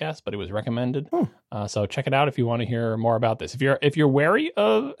BBC podcast, but it was recommended. So check it out if you want to hear more about this. If you're wary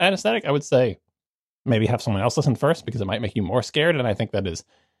of anesthetic, I would say maybe have someone else listen first, because it might make you more scared. And I think that is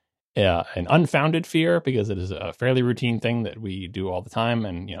an unfounded fear, because it is a fairly routine thing that we do all the time.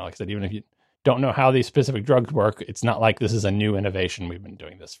 And, like I said, even if you don't know how these specific drugs work, it's not like this is a new innovation. We've been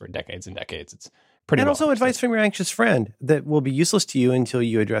doing this for decades and decades. It's pretty. And also advice from your anxious friend that will be useless to you until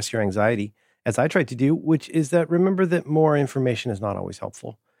you address your anxiety, as I tried to do, which is that remember that more information is not always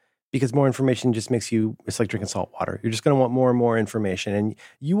helpful, because more information just makes you, it's like drinking salt water. You're just going to want more and more information, and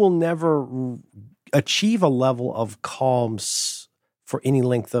you will never achieve a level of calm for any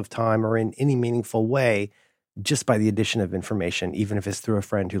length of time or in any meaningful way just by the addition of information, even if it's through a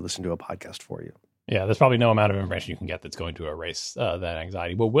friend who listened to a podcast for you. Yeah, there's probably no amount of information you can get that's going to erase that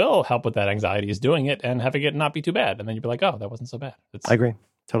anxiety. What will help with that anxiety is doing it and having it not be too bad. And then you'd be like, oh, that wasn't so bad. I agree.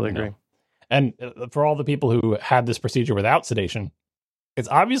 Totally agree. And for all the people who had this procedure without sedation, it's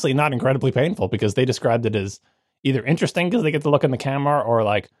obviously not incredibly painful, because they described it as either interesting because they get to look in the camera, or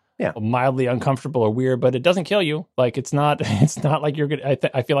like mildly uncomfortable or weird, but it doesn't kill you. Like it's not like you're good.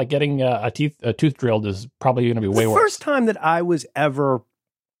 I feel like getting a tooth drilled is probably going to be way worse. The first time that I was ever,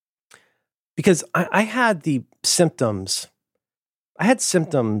 because I had the symptoms. I had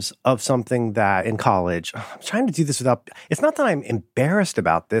symptoms of something that in college, I'm trying to do this without, it's not that I'm embarrassed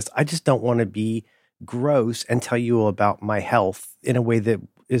about this. I just don't want to be gross and tell you about my health in a way that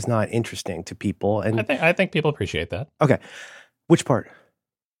is not interesting to people. And I think people appreciate that. Okay. Which part?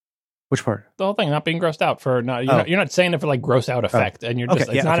 The whole thing, not being grossed out for not. You're not saying it for like gross out effect, and you're just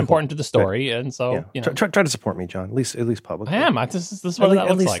it's not important to the story, and so try to support me, John. At least publicly. I am. This is what that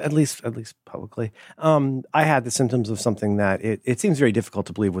looks like. At least publicly. I had the symptoms of something that it seems very difficult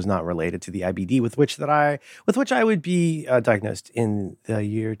to believe was not related to the IBD with which I would be diagnosed in the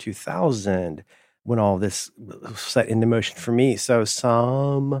year 2000, when all this set into motion for me. So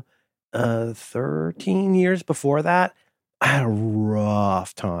some 13 years before that, I had a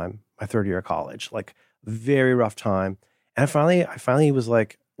rough time. My third year of college, like very rough time. And I finally was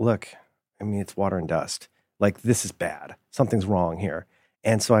like, look, I mean, it's water and dust. Like, this is bad. Something's wrong here.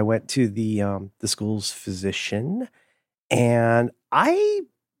 And so I went to the school's physician, and I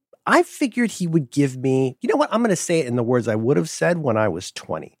figured he would give me, you know what? I'm going to say it in the words I would have said when I was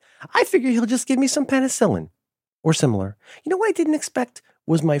 20. I figured he'll just give me some penicillin or similar. You know what I didn't expect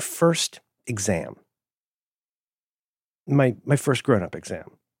was my first exam. My first grown-up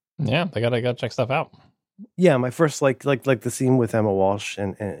exam. Yeah, they gotta check stuff out. Yeah, my first like the scene with Emma Walsh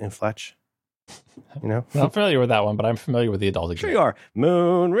and Fletch. You know, I'm not familiar with that one, but I'm familiar with the adult exam. Sure you are.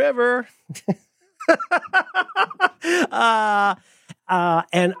 Moon River.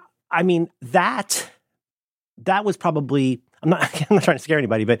 And I mean that was probably, I'm not trying to scare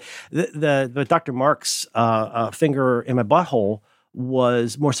anybody, but the Dr. Mark's finger in my butthole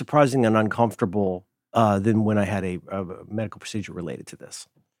was more surprising and uncomfortable than when I had a medical procedure related to this.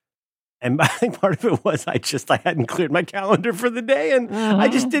 And I think part of it was I hadn't cleared my calendar for the day, and I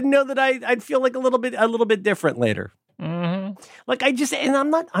just didn't know that I'd feel like a little bit different later. Mm-hmm. Like I'm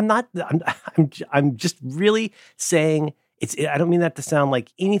just really saying I don't mean that to sound like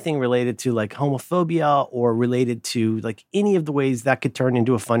anything related to like homophobia or related to like any of the ways that could turn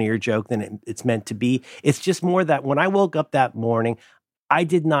into a funnier joke than it's meant to be. It's just more that when I woke up that morning, I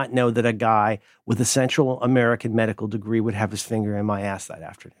did not know that a guy with a Central American medical degree would have his finger in my ass that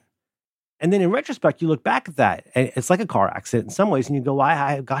afternoon. And then in retrospect, you look back at that, and it's like a car accident in some ways, and you go,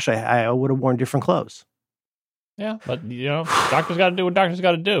 I would have worn different clothes. Yeah, but, doctors got to do what doctors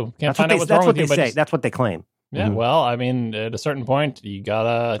got to do. Can't find out what's wrong with you. Say. That's what they claim. Yeah, well, I mean, at a certain point, you got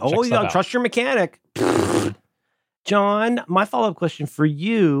to you got to trust your mechanic. John, my follow-up question for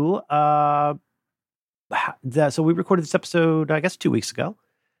you, so we recorded this episode, I guess, 2 weeks ago.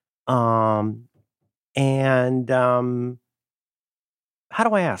 How do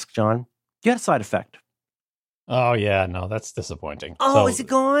I ask, John? You had a side effect. Oh, yeah. No, that's disappointing. Oh, is it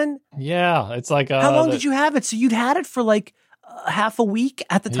gone? Yeah. It's like... how long did you have it? So you'd had it for like half a week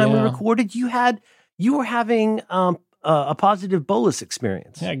at the time we recorded. You were having a positive bolus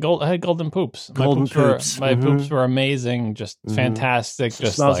experience. Yeah, I had golden poops. Golden poops. My poops were amazing. Just fantastic.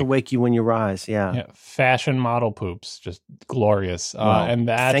 Just smells will wake you when you rise. Yeah. Fashion model poops. Just glorious. And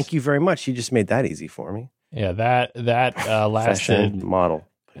that... Thank you very much. You just made that easy for me. Yeah, that lasted... Fashion model.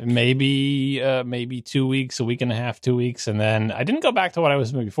 Maybe 2 weeks, a week and a half, 2 weeks, and then I didn't go back to what I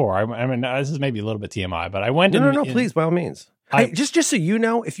was doing before. I mean, this is maybe a little bit TMI, but I went. No, please, by all means. Hey, just so you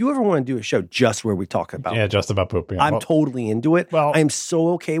know, if you ever want to do a show just where we talk about, just about poop, I'm totally into it. Well, I'm so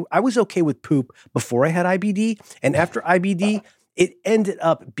okay. I was okay with poop before I had IBD, and after IBD, it ended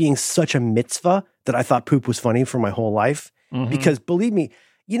up being such a mitzvah that I thought poop was funny for my whole life. Because believe me,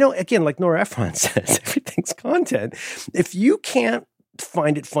 again, like Nora Ephron says, everything's content. If you can't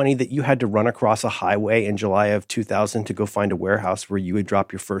find it funny that you had to run across a highway in July of 2000 to go find a warehouse where you would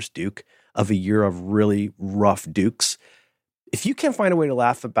drop your first Duke of a year of really rough Dukes. If you can't find a way to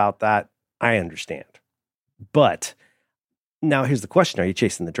laugh about that, I understand. But now here's the question. Are you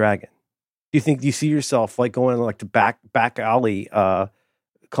chasing the dragon? Do you see yourself like going like to back alley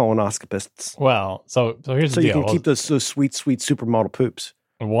colonoscopists? Well, so here's the deal. So you can keep those sweet supermodel poops.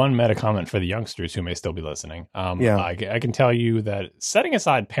 One meta comment for the youngsters who may still be listening. I can tell you that setting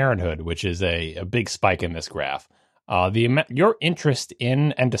aside parenthood, which is a big spike in this graph, your interest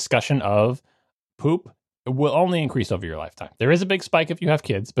in and discussion of poop will only increase over your lifetime. There is a big spike if you have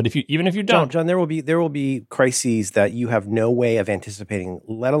kids, but even if you don't, John, there will be crises that you have no way of anticipating,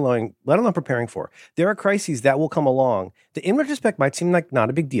 let alone preparing for. There are crises that will come along that, in retrospect, might seem like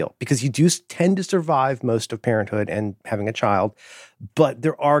not a big deal because you do tend to survive most of parenthood and having a child. But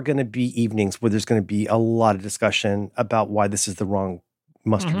there are going to be evenings where there's going to be a lot of discussion about why this is the wrong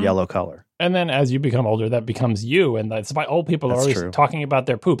mustard yellow color. And then as you become older, that becomes you. And that's why old people are always talking about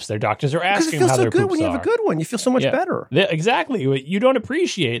their poops. Their doctors are asking how their poops are. Because it feels so good when you have a good one. You feel so much better. Exactly. You don't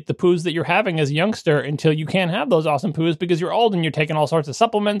appreciate the poos that you're having as a youngster until you can't have those awesome poos because you're old and you're taking all sorts of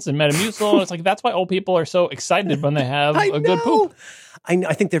supplements and Metamucil. And it's like, that's why old people are so excited when they have a good poop.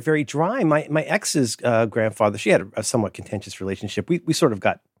 I think they're very dry. My ex's grandfather, she had a somewhat contentious relationship. We sort of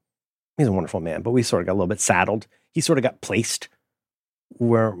he's a wonderful man, but we sort of got a little bit saddled. He sort of got placed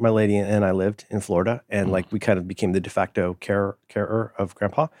where my lady and I lived in Florida, and like we kind of became the de facto carer of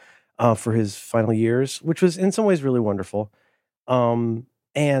Grandpa for his final years, which was in some ways really wonderful, and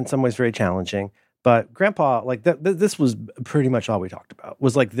in some ways very challenging. But Grandpa, like this was pretty much all we talked about.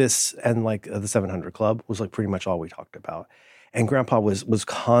 Was like this, and like the 700 Club was like pretty much all we talked about. And Grandpa was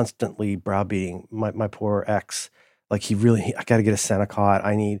constantly browbeating my poor ex, like I got to get a Senecot.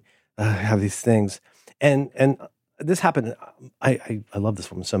 I need have these things, and this happened. I love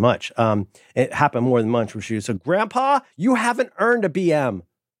this woman so much. It happened more than once where she said, "Grandpa, you haven't earned a BM."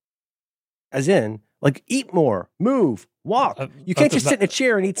 As in, like, eat more, move, walk. You can't just sit in a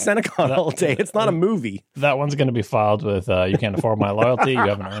chair and eat Senecot all day. It's not a movie. That one's going to be filed with, you can't afford my loyalty. You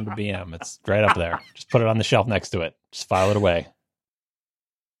haven't earned a BM. It's right up there. Just put it on the shelf next to it. Just file it away.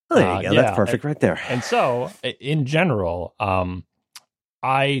 Oh, there you go. That's perfect right there. And so, in general,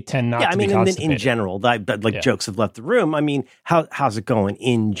 I tend not to be constipated. In general, jokes have left the room. I mean, how's it going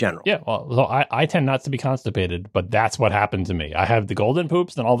in general? Yeah, well, so I tend not to be constipated, but that's what happened to me. I have the golden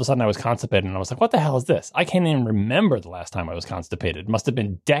poops, then all of a sudden I was constipated, and I was like, what the hell is this? I can't even remember the last time I was constipated. It must have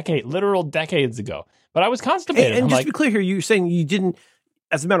been literal decades ago. But I was constipated. And just to be clear here, you're saying you didn't,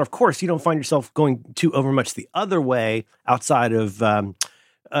 as a matter of course, you don't find yourself going too over much the other way outside of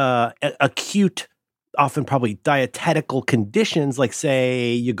acute, often probably dietetical conditions, like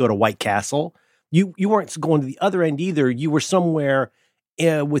say you go to White Castle. You weren't going to the other end either. You were somewhere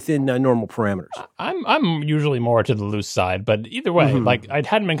within normal parameters. I'm usually more to the loose side, but either way, like I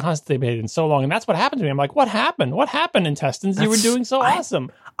hadn't been constipated in so long, and that's what happened to me. I'm like, what happened? What happened, intestines? You were doing so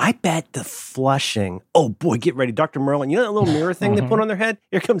awesome. I bet the flushing. Oh boy, get ready, Dr. Merlin. You know that little mirror thing they put on their head?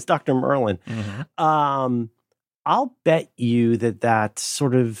 Here comes Dr. Merlin. I'll bet you that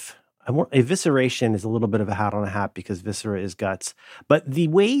sort of evisceration is a little bit of a hat on a hat because viscera is guts. But the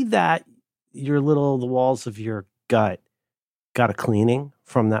way that the walls of your gut got a cleaning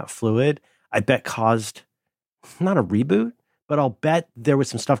from that fluid, I bet caused not a reboot, but I'll bet there was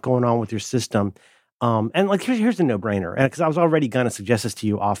some stuff going on with your system. And like, here's a no-brainer. And because I was already going to suggest this to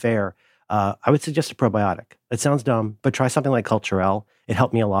you off air, I would suggest a probiotic. It sounds dumb, but try something like Culturelle. It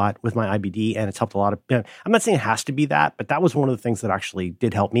helped me a lot with my IBD, and it's helped a lot of. I'm not saying it has to be that, but that was one of the things that actually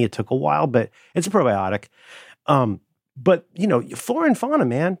did help me. It took a while, but it's a probiotic. But flora and fauna,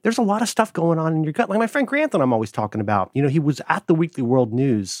 man, there's a lot of stuff going on in your gut. Like my friend Grantham, I'm always talking about. He was at the Weekly World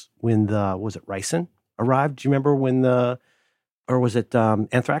News when was it ricin arrived? Do you remember when or was it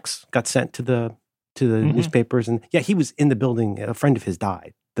anthrax got sent to the newspapers? And yeah, he was in the building. A friend of his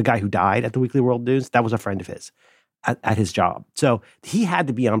died. The guy who died at the Weekly World News, that was a friend of his at his job. So he had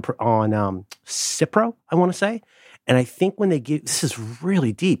to be on Cipro, I want to say. And I think when they this is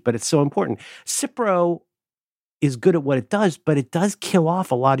really deep, but it's so important. Cipro is good at what it does, but it does kill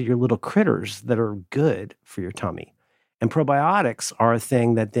off a lot of your little critters that are good for your tummy. And probiotics are a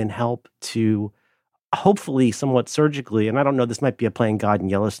thing that then help to hopefully somewhat surgically, and I don't know, this might be a playing God in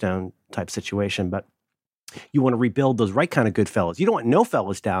Yellowstone type situation, but you want to rebuild those right kind of good fellas. You don't want no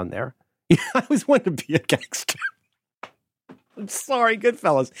fellas down there. I always wanted to be a gangster. I'm sorry, good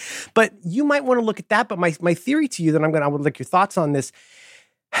fellas. But you might want to look at that. But my theory to you that I would like your thoughts on this.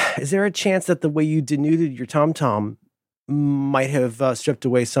 Is there a chance that the way you denuded your tom-tom might have stripped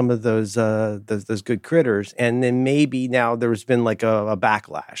away some of those good critters, and then maybe now there's been like a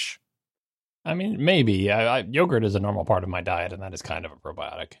backlash? I mean, maybe. Yogurt is a normal part of my diet, and that is kind of a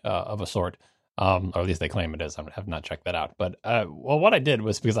probiotic of a sort. Or at least they claim it is. I have not checked that out. But what I did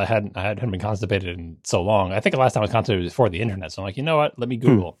was because I hadn't been constipated in so long. I think the last time I was constipated was before the internet. So I'm like, you know what? Let me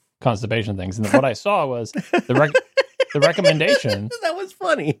Google constipation things, and then what I saw was the recommendation. That was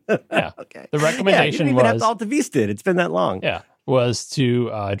funny. Yeah. Okay. The recommendation you didn't even have to Altavis did. It's been that long. Yeah. Was to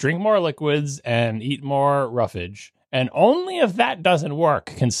drink more liquids and eat more roughage. And only if that doesn't work,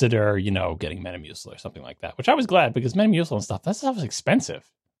 consider, getting Metamucil or something like that, which I was glad because Metamucil and stuff, that stuff is expensive.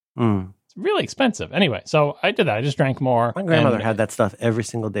 It's really expensive. Anyway, so I did that. I just drank more. My grandmother had that stuff every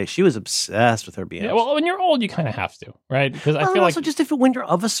single day. She was obsessed with her BMs. Yeah, well, when you're old, you kind of have to, right? Because I feel also just when you're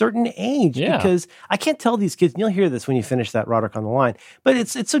of a certain age. Yeah. Because I can't tell these kids, and you'll hear this when you finish that Roderick on the Line, but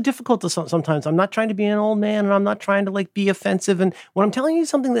it's so difficult to sometimes. I'm not trying to be an old man, and I'm not trying to be offensive. And when I'm telling you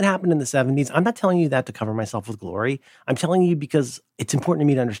something that happened in the 70s, I'm not telling you that to cover myself with glory. I'm telling you because it's important to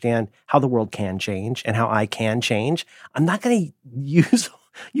me to understand how the world can change and how I can change. I'm not going to use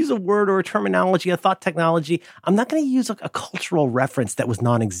a word or a terminology, a thought technology. I'm not going to use a cultural reference that was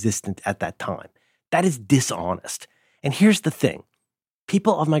non-existent at that time. That is dishonest. And here's the thing.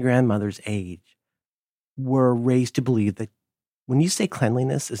 People of my grandmother's age were raised to believe that when you say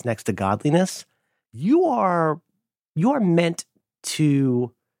cleanliness is next to godliness, you are meant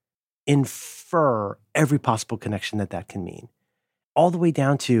to infer every possible connection that can mean. All the way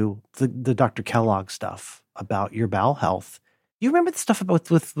down to the Dr. Kellogg stuff about your bowel health. You remember the stuff about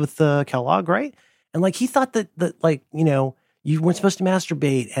with Kellogg, right? And he thought that you weren't supposed to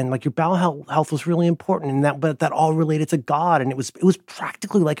masturbate, and your bowel health was really important, and that all related to God, and it was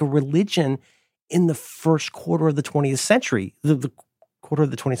practically like a religion in the first quarter of the 20th century, the quarter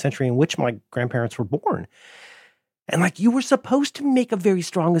of the 20th century in which my grandparents were born. And you were supposed to make a very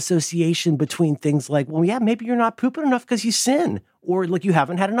strong association between things like, well, yeah, maybe you're not pooping enough because you sin, or you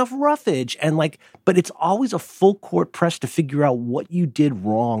haven't had enough roughage. And but it's always a full court press to figure out what you did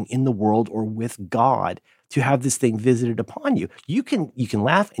wrong in the world or with God to have this thing visited upon you. You can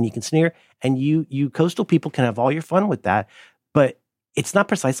laugh and you can sneer, and you coastal people can have all your fun with that. But it's not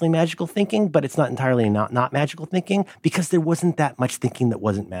precisely magical thinking, but it's not entirely not magical thinking, because there wasn't that much thinking that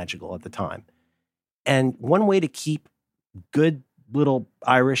wasn't magical at the time. And one way to keep good little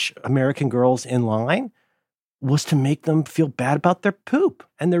Irish American girls in line was to make them feel bad about their poop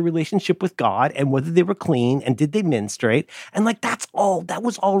and their relationship with God and whether they were clean and did they menstruate. And that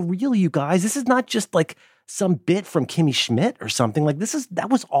was all real, you guys. This is not just some bit from Kimmy Schmidt or something. That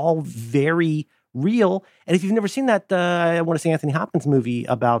was all very real. And if you've never seen that, I want to say Anthony Hopkins movie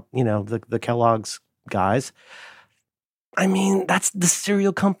about, the Kellogg's guys. I mean, that's the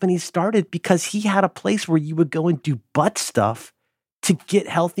cereal company started because he had a place where you would go and do butt stuff to get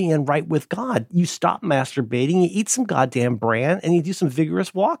healthy and right with God. You stop masturbating, you eat some goddamn bran, and you do some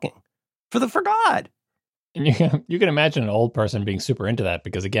vigorous walking for God. And you can imagine an old person being super into that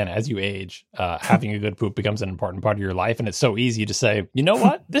because, again, as you age, having a good poop becomes an important part of your life. And it's so easy to say, you know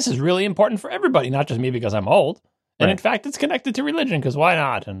what? This is really important for everybody, not just me because I'm old. And in fact, it's connected to religion because why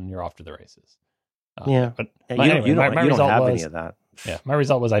not? And you're off to the races. But you don't have any of that. Yeah, my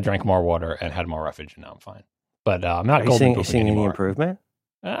result was I drank more water and had more roughage, and now I'm fine. But I'm not golden pooping seeing anymore. Any improvement?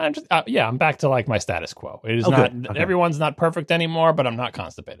 I'm just I'm back to like my status quo. It is not everyone's not perfect anymore, but I'm not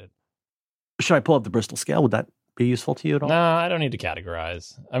constipated. Should I pull up the Bristol scale? Would that be useful to you at all? No, I don't need to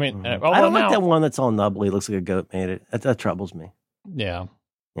categorize. I mean, I don't like that one that's all nubbly. Looks like a goat made it. That troubles me. Yeah.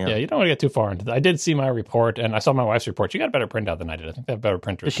 You don't want to get too far into that. I did see my report, and I saw my wife's report. She got a better printout than I did. I think they have better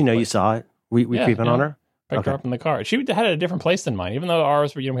printers. Does she know you saw it? We creeping on her? Picked her up in the car. She had it a different place than mine, even though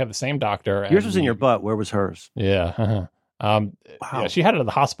ours were, we have the same doctor. Yours was in your butt. Where was hers? Yeah. Wow. Yeah, she had it at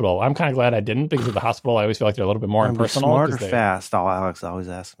the hospital. I'm kind of glad I didn't because at the hospital, I always feel like they're a little bit more impersonal. Smart or fast? Alex always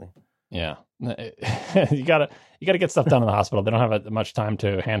asks me. Yeah. you gotta get stuff done in the hospital. They don't have much time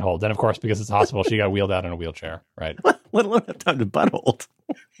to handhold. And of course, because it's a hospital, she got wheeled out in a wheelchair, right? Let alone have time to butthold.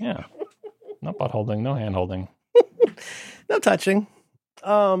 Yeah. No butt holding, no hand holding. No touching.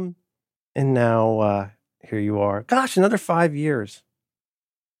 And now here you are. Gosh, another 5 years.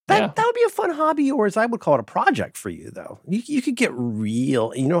 That would be a fun hobby, or as I would call it, a project for you, though. You could get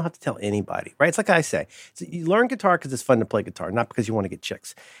real. You don't have to tell anybody, right? It's like I say. So you learn guitar because it's fun to play guitar, not because you want to get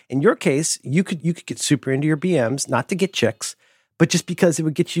chicks. In your case, you could get super into your BMs, not to get chicks, but just because it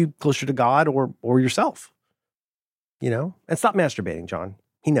would get you closer to God or yourself. You know? And stop masturbating, John.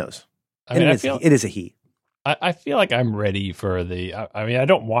 He knows. It is a he. I feel like I'm ready for I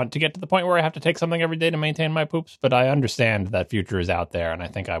don't want to get to the point where I have to take something every day to maintain my poops, but I understand that future is out there, and I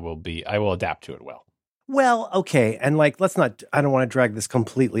think I will adapt to it well. Well, okay. And I don't want to drag this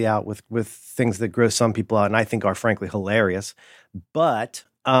completely out with things that gross some people out and I think are frankly hilarious, but,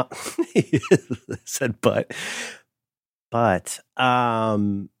 said but,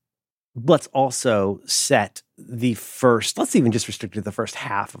 let's also set let's even just restrict it to the first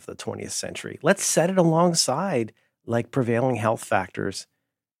half of the 20th century. Let's set it alongside prevailing health factors,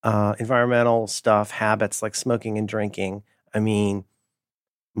 environmental stuff, habits like smoking and drinking. I mean,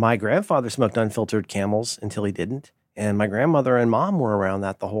 my grandfather smoked unfiltered Camels until he didn't. And my grandmother and mom were around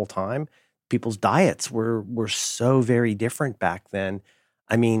that the whole time. People's diets were so very different back then.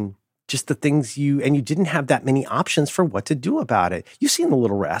 I mean, just the things you didn't have that many options for what to do about it. You've seen The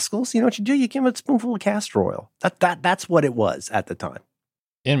Little Rascals. You know what you do? You give them a spoonful of castor oil. That's what it was at the time.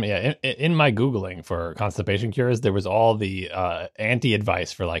 In my Googling for constipation cures, there was all the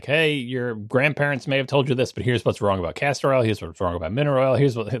anti-advice for hey, your grandparents may have told you this, but here's what's wrong about castor oil. Here's what's wrong about mineral oil.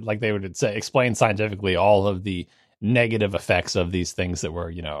 Here's what they would say, explain scientifically all of the negative effects of these things that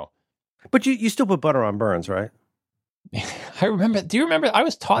were, But you still put butter on burns, right? I remember. Do you remember? I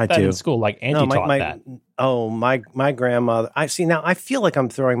was taught that in school. Auntie taught that. Oh, my grandmother. I see now. I feel like I'm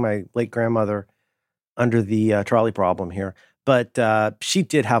throwing my late grandmother under the trolley problem here, but she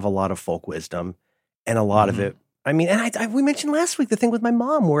did have a lot of folk wisdom, and a lot of it. I mean, and we mentioned last week the thing with my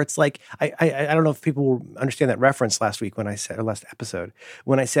mom, where it's I don't know if people will understand that reference last episode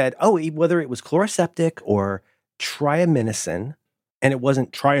when I said, whether it was Chloraseptic or triamcinolone, and it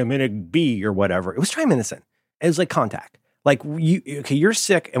wasn't Triaminic B or whatever, it was triamcinolone. It was like contact. You're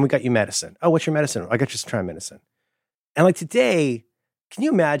sick and we got you medicine. Oh, what's your medicine? I got you some triamcinolone. And today, can you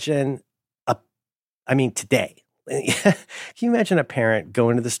imagine today, can you imagine a parent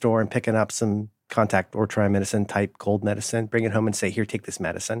going to the store and picking up some contact or triamcinolone type cold medicine, bring it home and say, here, take this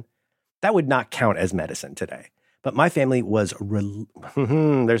medicine? That would not count as medicine today. But my family was,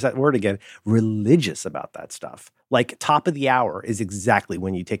 there's that word again, religious about that stuff. Top of the hour is exactly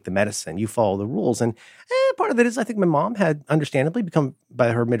when you take the medicine. You follow the rules. And part of it is I think my mom had understandably become,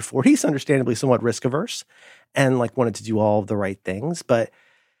 by her mid-40s, understandably somewhat risk-averse and wanted to do all of the right things. But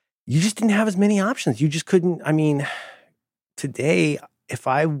you just didn't have as many options. You just couldn't. I mean, today, if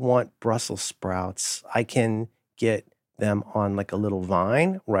I want Brussels sprouts, I can get them on a little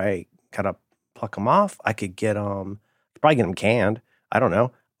vine, right? Kind of pluck them off. I could get them, probably get them canned. I don't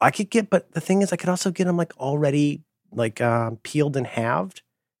know. But the thing is, I could also get them already peeled and halved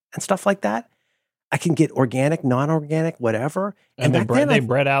and stuff like that. I can get organic, non-organic, whatever. And they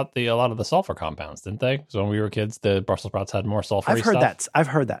bred out a lot of the sulfur compounds, didn't they? So when we were kids, the Brussels sprouts had more sulfur. I've heard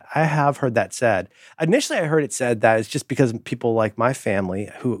that. I have heard that said. Initially, I heard it said that it's just because people like my family,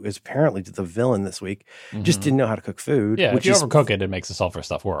 who is apparently the villain this week, just didn't know how to cook food. Yeah, if you overcook it, it makes the sulfur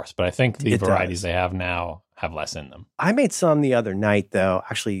stuff worse. But I think the varieties they have now have less in them. I made some the other night, though.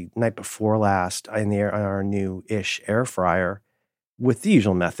 Actually, night before last, in our new-ish air fryer. with the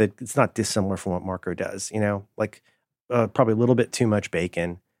usual method. It's not dissimilar from what Marco does, like probably a little bit too much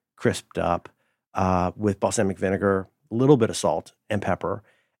bacon, crisped up with balsamic vinegar, a little bit of salt and pepper.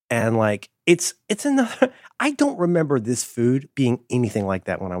 And like, it's another, I don't remember this food being anything like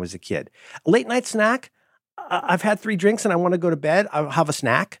that when I was a kid. Late night snack, I've had 3 drinks and I want to go to bed. I'll have a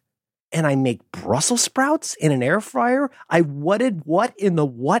snack and I make Brussels sprouts in an air fryer. What in the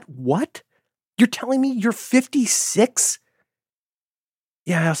what? You're telling me you're 56?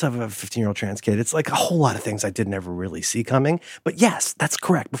 Yeah, I also have a 15-year-old trans kid. It's like a whole lot of things I did never really see coming. But yes, that's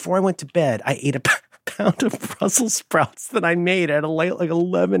correct. Before I went to bed, I ate a pound of Brussels sprouts that I made at like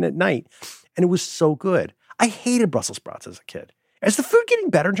 11 at night. And it was so good. I hated Brussels sprouts as a kid. Is the food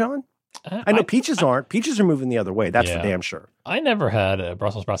getting better, John? I know peaches aren't. Peaches are moving the other way. That's for damn sure. I never had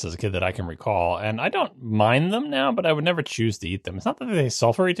Brussels sprouts as a kid that I can recall. And I don't mind them now, but I would never choose to eat them. It's not that they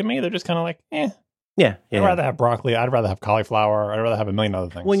sulfury to me. They're just kind of like, Yeah. I'd rather have broccoli. I'd rather have cauliflower. I'd rather have a million other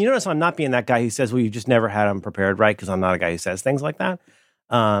things. Well, you notice I'm not being that guy who says, well, you just never had them prepared right, because I'm not a guy who says things like that.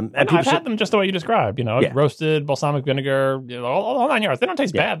 And I've had them just the way you described, roasted, balsamic vinegar, all 9 yards. They don't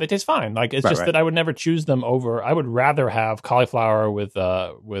taste bad. They taste fine. Like, it's just that I would never choose them over. I would rather have cauliflower with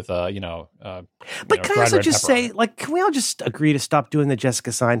But can I also just say, like, can we all just agree to stop doing the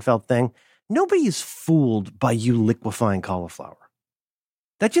Jessica Seinfeld thing? Nobody is fooled by you liquefying cauliflower.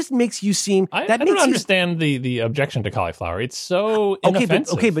 That just makes you seem. I don't understand the objection to cauliflower. It's so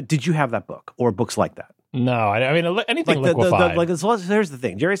inoffensive. But did you have that book or books like that? No, I mean anything like liquefied. Here's the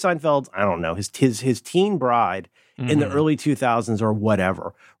thing: Jerry Seinfeld, I don't know, his teen bride in the early 2000s or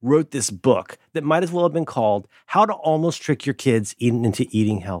whatever wrote this book that might as well have been called "How to Almost Trick Your Kids into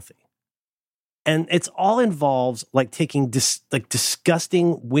Eating Healthy," and it's all involves like taking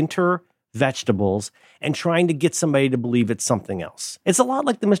disgusting winter vegetables and trying to get somebody to believe it's something else. It's a lot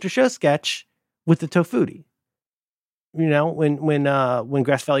like the Mr. Show sketch with the tofutti. When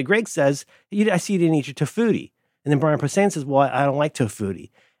Grass Valley Greg says, I see you didn't eat your tofutti. And then Brian Posehn says, well, I don't like tofutti.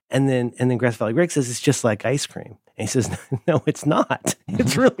 And then Grass Valley Greg says, it's just like ice cream. And he says, no, it's not.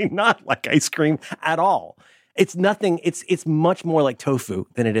 It's really not like ice cream at all. It's nothing. It's much more like tofu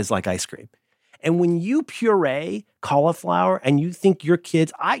than it is like ice cream. And when you puree cauliflower and you think your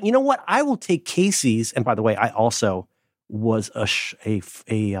kids, you know what? I will take Casey's. And by the way, I also was a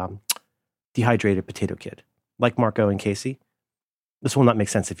dehydrated potato kid, like Marco and Casey. This will not make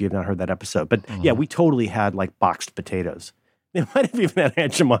sense if you have not heard that episode. But yeah, we totally had like boxed potatoes. They might have even had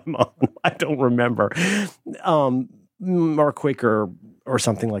Aunt Jemima. I don't remember. Or Quaker or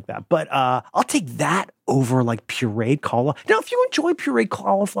something like that. But I'll take that over like pureed cauliflower. Now, if you enjoy pureed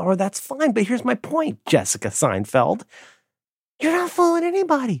cauliflower, that's fine. But here's my point, Jessica Seinfeld. You're not fooling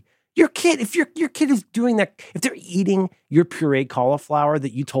anybody. Your kid, if your kid is doing that, if they're eating your pureed cauliflower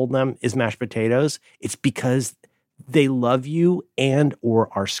that you told them is mashed potatoes, it's because they love you and or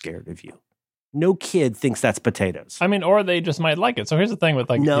are scared of you. No kid thinks that's potatoes. I mean, or they just might like it. So here's the thing with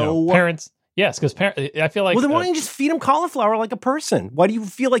parents. Yes, because I feel like. Well, then why don't you just feed them cauliflower like a person? Why do you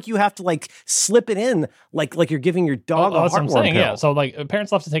feel like you have to like slip it in like you're giving your dog a heartworm pill? Yeah, so like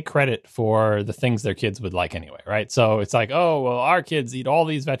parents love to take credit for the things their kids would like anyway, right? So it's like, oh, well, our kids eat all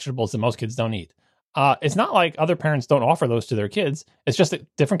these vegetables that most kids don't eat. It's not like other parents don't offer those to their kids. It's just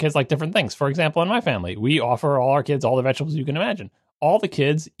that different kids like different things. For example, in my family, we offer all our kids all the vegetables you can imagine. All the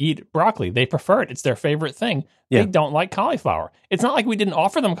kids eat broccoli. They prefer it. It's their favorite thing. Yeah. They don't like cauliflower. It's not like we didn't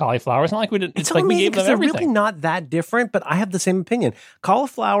offer them cauliflower. It's not like we didn't. It's like we gave them everything. They're really not that different, but I have the same opinion.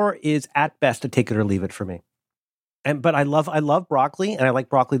 Cauliflower is at best a take it or leave it for me. But I love broccoli, and I like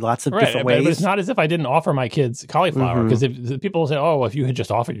broccoli lots of different ways. But it's not as if I didn't offer my kids cauliflower, because if people say, "Oh, well, if you had just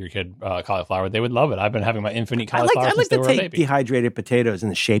offered your kid cauliflower, they would love it." I've been having my infinite cauliflower since they were a baby. I like to take dehydrated potatoes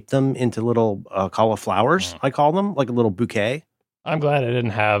and shape them into little cauliflowers. I call them like a little bouquet. I'm glad I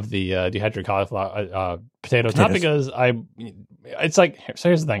didn't have the dehydrated cauliflower potatoes. Not because it's like, so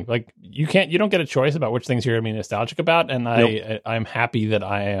here's the thing, like you don't get a choice about which things you're going to be nostalgic about. And I'm happy that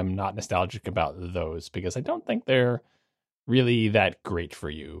I am not nostalgic about those, because I don't think they're really that great for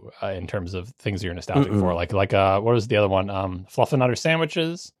you in terms of things you're nostalgic for. Like what was the other one? Fluff and Nutter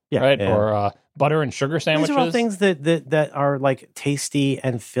sandwiches, right? Yeah. Or butter and sugar sandwiches. These are all things that are like tasty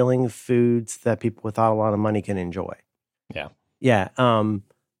and filling foods that people without a lot of money can enjoy. Yeah. Yeah,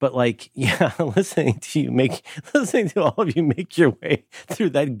 but like, listening to all of you make your way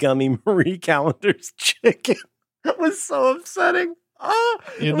through that gummy Marie Callender's chicken, that was so upsetting. Oh,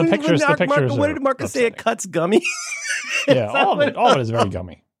 yeah, the pictures. What did Marcus say? It cuts gummy. Yeah, all of it is very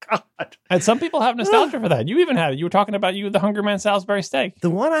gummy. God. And some people have nostalgia for that. You even had it. You were talking about the Hungry Man Salisbury steak. The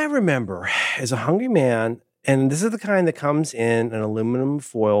one I remember is a Hungry Man, and this is the kind that comes in an aluminum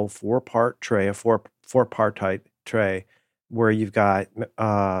foil 4-part tray, a four-part type tray, where you've got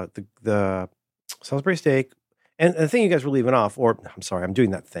the Salisbury steak. And the thing you guys were leaving off, or I'm sorry, I'm doing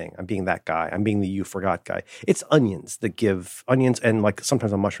that thing. I'm being that guy. I'm being the you forgot guy. It's onions and like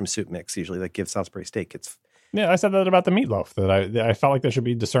sometimes a mushroom soup mix usually that gives Salisbury steak. Yeah, I said that about the meatloaf, that I felt like there should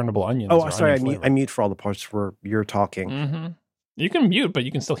be discernible onions. Oh, sorry, I mute for all the parts where you're talking. Mm-hmm. You can mute, but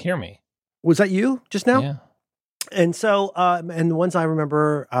you can still hear me. Was that you just now? Yeah. And so, and the ones I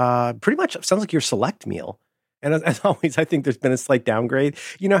remember, pretty much sounds like your select meal. And as always, I think there's been a slight downgrade.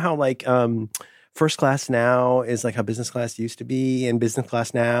 You know how like first class now is like how business class used to be, and business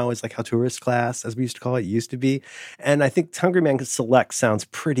class now is like how tourist class, as we used to call it, used to be. And I think Hungry Man Select sounds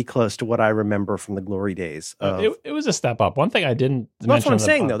pretty close to what I remember from the glory days. It was a step up. One thing I didn't mention. That's what I'm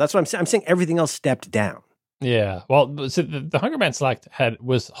saying, though. That's what I'm saying. I'm saying everything else stepped down. Yeah. Well, so the Hungry Man Select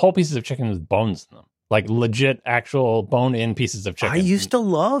was whole pieces of chicken with bones in them. Like legit, actual bone-in pieces of chicken. I used to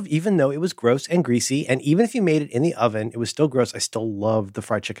love, even though it was gross and greasy, and even if you made it in the oven, it was still gross. I still loved the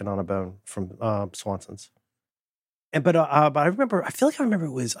fried chicken on a bone from Swanson's. But I remember, I feel like I remember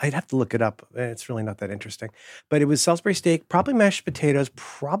it was, I'd have to look it up. It's really not that interesting. But it was Salisbury steak, probably mashed potatoes,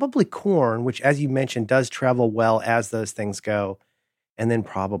 probably corn, which, as you mentioned, does travel well as those things go. And then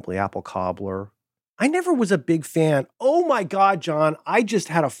probably apple cobbler. I never was a big fan. Oh my God, John, I just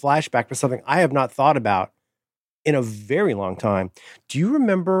had a flashback to something I have not thought about in a very long time. Do you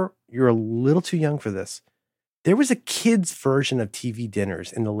remember, you're a little too young for this, there was a kid's version of TV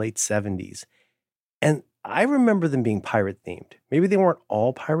dinners in the late 70s. And I remember them being pirate themed. Maybe they weren't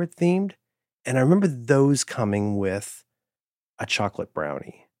all pirate themed. And I remember those coming with a chocolate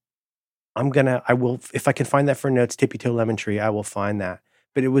brownie. I will, if I can find that for notes, Tippy Toe Lemon Tree, I will find that.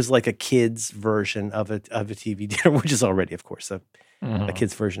 But it was like a kid's version of a TV dinner, which is already, of course, a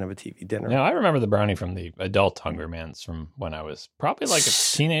kid's version of a TV dinner. Yeah, I remember the brownie from the adult Hungry Man's from when I was probably like a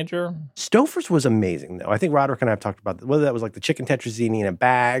teenager. Stouffer's was amazing, though. I think Roderick and I have talked about that. Whether that was like the chicken tetrazzini in a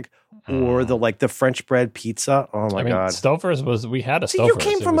bag or the French bread pizza. Oh my God! Stouffer's we had a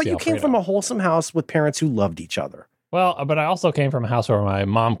Stouffer's. You came from a wholesome house with parents who loved each other. Well, but I also came from a house where my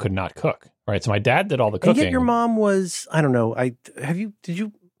mom could not cook. Right, so my dad did all the cooking. And yet your mom was, I don't know, I don't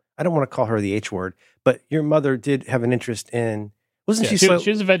want to call her the H word, but your mother did have an interest in, wasn't she? She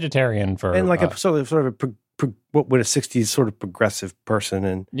was a vegetarian and like a sort of what would a 60s sort of progressive person.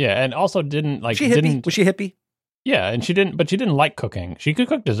 And yeah, and also didn't like, was she hippie? Yeah, and she didn't like cooking. She could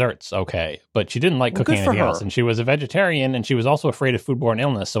cook desserts, okay, but she didn't like cooking anything else. And she was a vegetarian, and she was also afraid of foodborne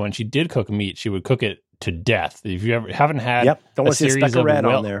illness. So when she did cook meat, she would cook it to death. If you haven't had a series of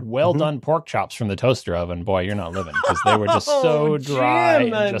well done pork chops from the toaster oven, boy, you're not living, because they were just so dry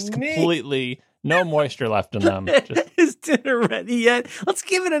and just completely no moisture left in them. Is dinner ready yet? Let's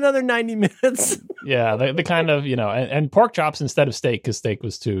give it another 90 minutes. Yeah, the kind of, and pork chops instead of steak, because steak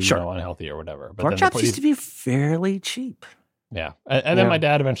was too unhealthy or whatever. But pork chops used to be fairly cheap. Yeah. And then my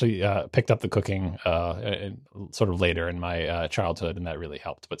dad eventually picked up the cooking sort of later in my childhood, and that really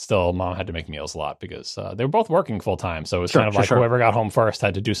helped. But still, Mom had to make meals a lot because they were both working full time. So it was kind of like whoever got home first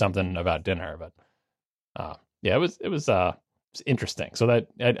had to do something about dinner. But it was interesting. So that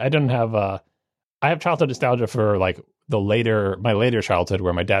I didn't have I have childhood nostalgia for like my later childhood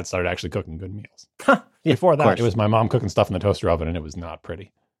where my dad started actually cooking good meals. Before that, it was my mom cooking stuff in the toaster oven, and it was not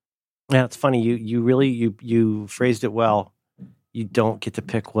pretty. Yeah, it's funny. You really phrased it well. You don't get to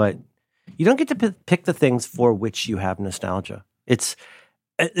pick pick the things for which you have nostalgia. There's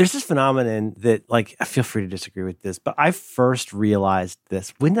this phenomenon that, like, I feel free to disagree with this, but I first realized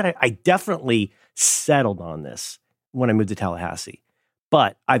this. When did I definitely settled on this when I moved to Tallahassee,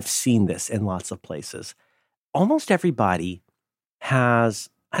 but I've seen this in lots of places. Almost everybody has,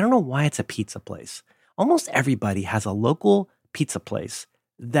 I don't know why it's a pizza place. Almost everybody has a local pizza place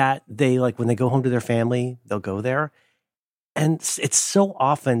that they like when they go home to their family, they'll go there. And it's so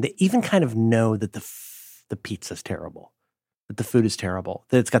often they even kind of know that the pizza's terrible, that the food is terrible,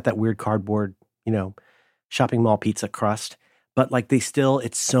 that it's got that weird cardboard, shopping mall pizza crust. But like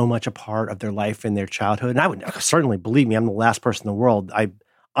it's so much a part of their life and their childhood. And I would certainly, believe me, I'm the last person in the world.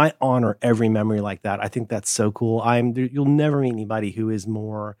 I honor every memory like that. I think that's so cool. You'll never meet anybody who is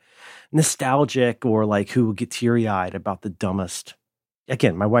more nostalgic or like who will get teary-eyed about the dumbest.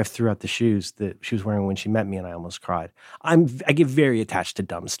 Again, my wife threw out the shoes that she was wearing when she met me, and I almost cried. I get very attached to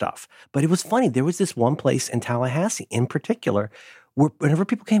dumb stuff. But it was funny. There was this one place in Tallahassee in particular where whenever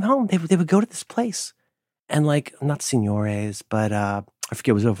people came home, they would go to this place. And like, not Signores, but I forget,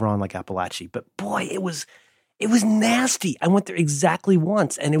 it was over on like Appalachia. But boy, it was nasty. I went there exactly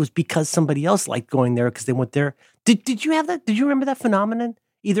once, and it was because somebody else liked going there because they went there. Did you have that? Did you remember that phenomenon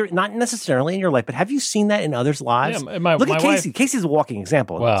Either not necessarily in your life, but have you seen that in others' lives? Yeah, Look at Casey. Wife, Casey's a walking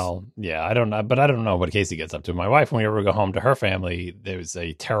example of well, yeah, I don't know, but I don't know what Casey gets up to. My wife, when we ever go home to her family, there was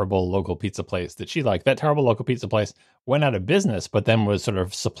a terrible local pizza place that she liked. That terrible local pizza place went out of business, but then was sort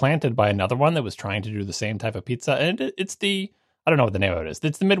of supplanted by another one that was trying to do the same type of pizza. And it's I don't know what the name of it is.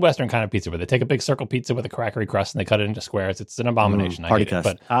 It's the Midwestern kind of pizza where they take a big circle pizza with a crackery crust and they cut it into squares. It's an abomination. Party I hate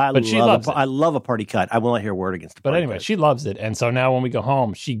cut. But she loves it. I love a party cut. I will not hear a word against it. But anyway, she loves it. And so now when we go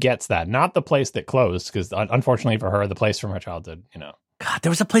home, she gets that. Not the place that closed, because unfortunately for her, the place from her childhood, God,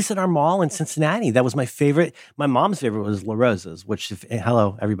 there was a place at our mall in Cincinnati that was my favorite. My mom's favorite was La Rosa's, which,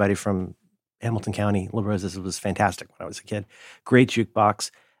 hello, everybody from Hamilton County. La Rosa's was fantastic when I was a kid. Great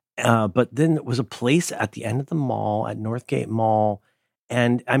jukebox. But then there was a place at the end of the mall, at Northgate Mall.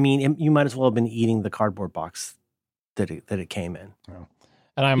 And I mean, you might as well have been eating the cardboard box that it came in. Oh.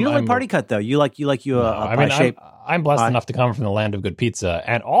 And you don't like party cut though. You like a pie shape. I'm blessed enough to come from the land of good pizza,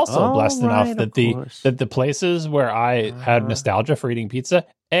 and also blessed enough that the places where I had nostalgia for eating pizza,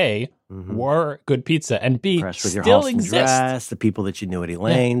 were good pizza, and B, still exist. Dress, the people that you knew at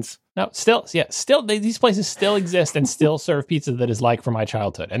Elaine's. No, still, these places still exist and still serve pizza that is like from my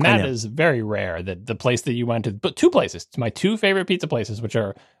childhood. And that is very rare, that the place that you went to, but two places, my two favorite pizza places, which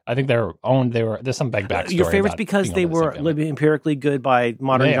are, I think they're owned, there's some big backstory. Your favorites because they were empirically good by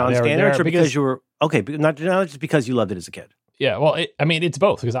modern John standards, or because you were, okay, not just because you loved it as a kid? Yeah, well, it's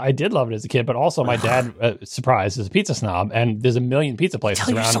both, because I did love it as a kid, but also my dad, surprise, is a pizza snob, and there's a million pizza places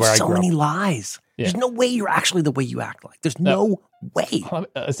around where I grew up. So many lies. Yeah. There's no way you're actually the way you act like. There's no way.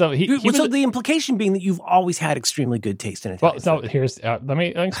 So the implication being that you've always had extremely good taste in it. Well, so here's let me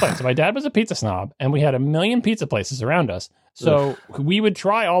explain. So my dad was a pizza snob, and we had a million pizza places around us. So we would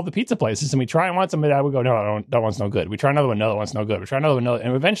try all the pizza places, and we try once, and my dad would go, "No, that one's no good." We try another one, no, that one's no good. We try another one, no,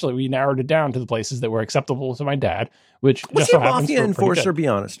 and eventually we narrowed it down to the places that were acceptable to my dad. Which was just he so a mafia enforcer? Be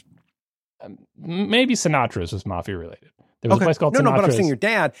honest. Maybe Sinatra's was mafia related. There was a place called Sinatra's. No, but I'm saying your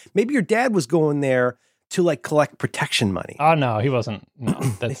dad. Maybe your dad was going there to like collect protection money. Oh no, he wasn't. No,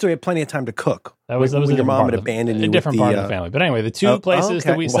 so he had plenty of time to cook. That was when your mom had abandoned you. A different part of the family. But anyway, the two places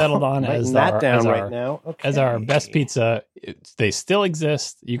that we settled on as our best pizza, they still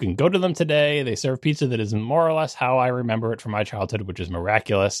exist. You can go to them today. They serve pizza that is more or less how I remember it from my childhood, which is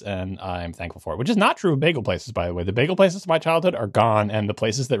miraculous, and I'm thankful for it. Which is not true of bagel places, by the way. The bagel places of my childhood are gone, and the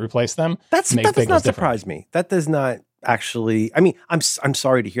places that replace them that does not surprise me. That does not. Actually, I mean, I'm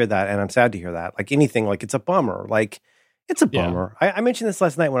sorry to hear that, and I'm sad to hear that. Like anything, like it's a bummer. Like it's a bummer. Yeah. I mentioned this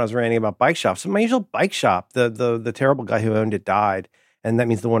last night when I was ranting about bike shops. So my usual bike shop, the terrible guy who owned it died, and that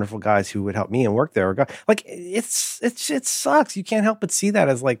means the wonderful guys who would help me and work there. Like it sucks. You can't help but see that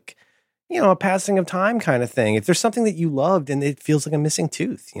as like, a passing of time kind of thing. If there's something that you loved and it feels like a missing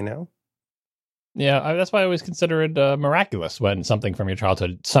tooth, Yeah, that's why I always consider it miraculous when something from your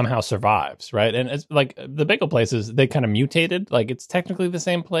childhood somehow survives, right? And it's like the bagel places, they kind of mutated. Like it's technically the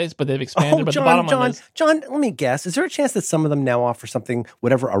same place, but they've expanded. But the bottom line is, John, let me guess. Is there a chance that some of them now offer something,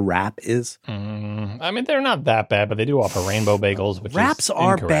 whatever a wrap is? I mean, they're not that bad, but they do offer rainbow bagels, which wraps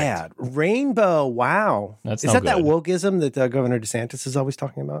are bad. Rainbow, wow. Is that wokeism that Governor DeSantis is always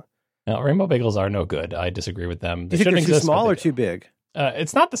talking about? No, rainbow bagels are no good. I disagree with them. They shouldn't exist. Too small or too big?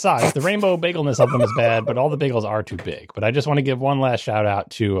 It's not the size. The rainbow bagelness of them is bad, but all the bagels are too big. But I just want to give one last shout out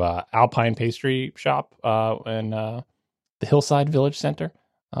to Alpine Pastry Shop in the Hillside Village Center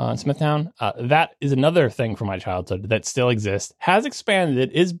in Smithtown. That is another thing from my childhood that still exists, has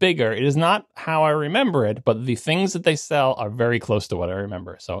expanded, is bigger. It is not how I remember it, but the things that they sell are very close to what I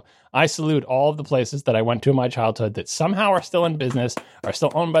remember. So I salute all of the places that I went to in my childhood that somehow are still in business, are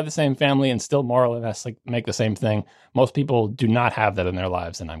still owned by the same family, and still more or less like make the same thing. Most people do not have that in their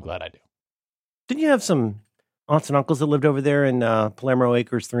lives, and I'm glad I do. Didn't you have some aunts and uncles that lived over there in Palermo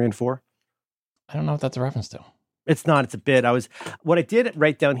Acres 3 and 4? I don't know what that's a reference to. It's not. It's a bit. What I did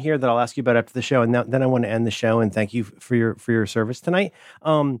write down here that I'll ask you about after the show, and then I want to end the show and thank you for your service tonight.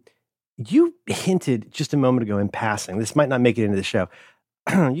 You hinted just a moment ago in passing. This might not make it into the show.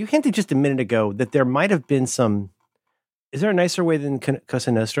 You hinted just a minute ago that there might have been some. Is there a nicer way than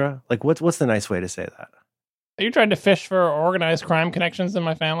Cosa Nostra? Like, what's the nice way to say that? Are you trying to fish for organized crime connections in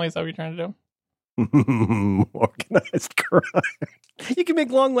my family? Is that what you're trying to do? Organized crime. You can make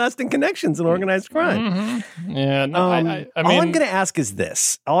long-lasting connections in organized crime. Mm-hmm. Yeah. No, I mean, all I'm going to ask is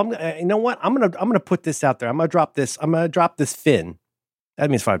this. You know what? I'm going to put this out there. I'm going to drop this fin. That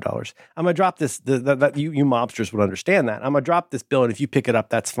means $5. I'm going to drop this. That you mobsters would understand that. I'm going to drop this bill, and if you pick it up,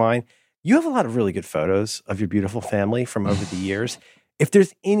 that's fine. You have a lot of really good photos of your beautiful family from over the years. If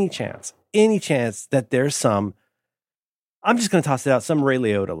there's any chance that there's some, I'm just going to toss it out, some Ray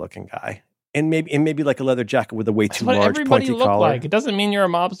Liotta looking guy And maybe like a leather jacket with a way too large pointy collar. That's what everybody look like. It doesn't mean you're a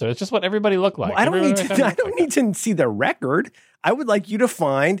mobster. It's just what everybody look like. Well, I don't need to see their record. I would like you to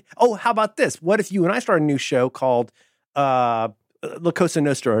find. Oh, how about this? What if you and I start a new show called La Cosa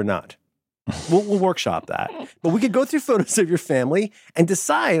Nostra or not? We'll workshop that. But we could go through photos of your family and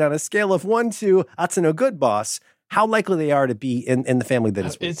decide on a scale of 1 to that's no good, boss, how likely they are to be in the family that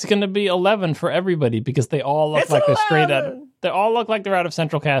is with. It's going to be 11 for everybody because they all look like they're straight out. They all look like they're out of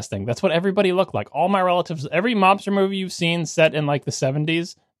Central Casting. That's what everybody looked like. All my relatives, every mobster movie you've seen set in like the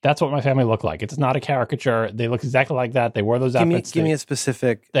 70s, that's what my family looked like. It's not a caricature. They look exactly like that. They wore those outfits. Give me a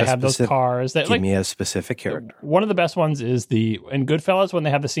specific. They have those cars. Give me a specific character. One of the best ones is in Goodfellas when they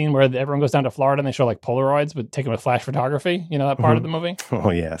have the scene where everyone goes down to Florida and they show like Polaroids, but taken with flash photography. You know that part of the movie?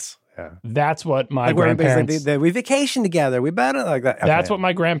 Oh, yes. Yeah. That's what my grandparents... Like, we vacation together. We better like that. Okay. That's what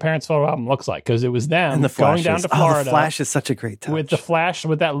my grandparents' photo album looks like because it was them going down to Florida. Oh, the flash is such a great touch. With the flash,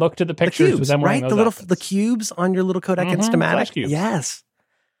 with that look to the pictures. The cubes, them right? The cubes on your little Kodak Instamatic? Flash cubes. Yes.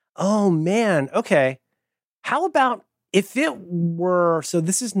 Oh, man. Okay. How about if it were... So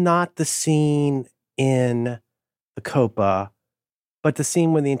this is not the scene in the Copa, but the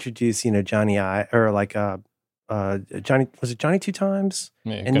scene when they introduce, Johnny I... Or like... Johnny, was it Johnny Two Times?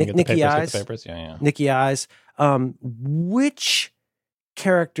 Yeah, and Nicky Eyes. Yeah. Nicky Eyes. Which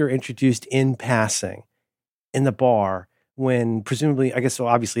character introduced in passing in the bar when presumably, I guess, so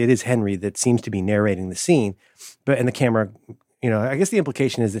obviously it is Henry that seems to be narrating the scene, but in the camera, I guess the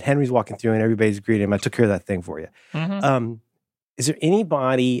implication is that Henry's walking through and everybody's greeting him. I took care of that thing for you. Mm-hmm. Is there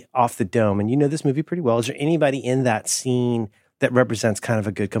anybody off the dome, and you know this movie pretty well, is there anybody in that scene that represents kind of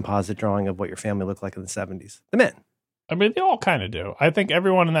a good composite drawing of what your family looked like in the 70s? The men. I mean, they all kind of do. I think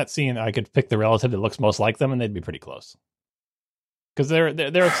everyone in that scene, I could pick the relative that looks most like them, and they'd be pretty close. Because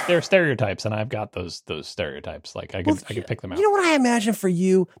they're stereotypes, and I've got those stereotypes. Like I could pick them out. You know what I imagine for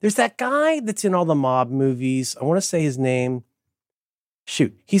you? There's that guy that's in all the mob movies. I want to say his name.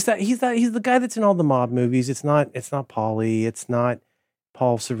 Shoot, he's the guy that's in all the mob movies. It's not Pauly. It's not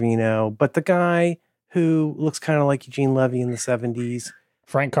Paul Sorvino, but the guy who looks kind of like Eugene Levy in the 70s.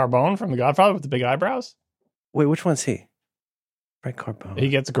 Frank Carbone from The Godfather with the big eyebrows? Wait, which one's he? Frank Carbone. He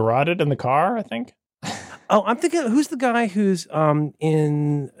gets garroted in the car, I think. Oh, I'm thinking, who's the guy who's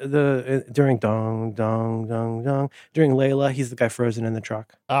in during Dong, Dong, Dong, Dong, during Layla, he's the guy frozen in the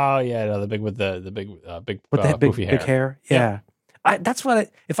truck. Oh, yeah, no, the big with the big with that poofy big hair. Yeah. That's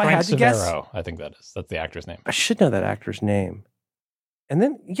what if Frank I had to Severo, guess. I think that's the actor's name. I should know that actor's name. And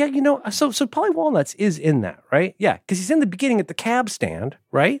then, so Polly Walnuts is in that, right? Yeah, because he's in the beginning at the cab stand,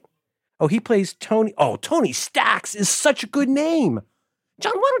 right? Oh, he plays Tony. Oh, Tony Stacks is such a good name.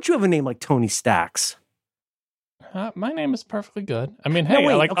 John, why don't you have a name like Tony Stacks? My name is perfectly good. I mean, hey, no,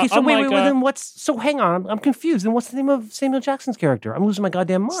 wait. like, okay, so wait, then what's, so hang on, I'm confused. Then what's the name of Samuel Jackson's character? I'm losing my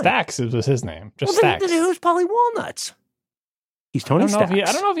goddamn mind. Stacks was his name, just Stacks. Then who's Polly Walnuts? He's Tony Stacks.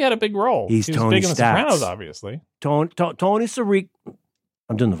 I don't know if he had a big role. He was Tony big Stacks. in The Sopranos, obviously. Tony Sirico.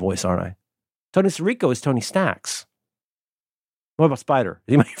 I'm doing the voice, aren't I? Tony Sirico is Tony Stacks. What about Spider?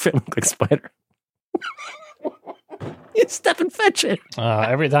 Does your family look like Spider? You step and fetch it.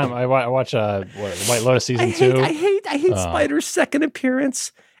 Every time I watch White Lotus season 2. I hate Spider's second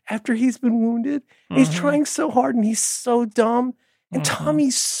appearance after he's been wounded. Mm-hmm. He's trying so hard and he's so dumb. And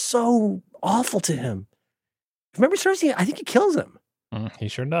Tommy's so awful to him. Remember, seriously, I think he kills him. He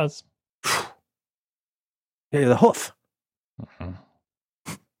sure does. Yeah, the hoof. Mm-hmm.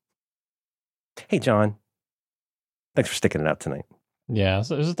 Hey, John. Thanks for sticking it out tonight. Yeah,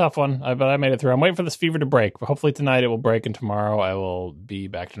 so it was a tough one, but I made it through. I'm waiting for this fever to break. But hopefully tonight it will break, and tomorrow I will be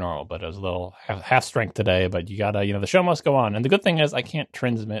back to normal. But I was a little half strength today. But you gotta, the show must go on. And the good thing is I can't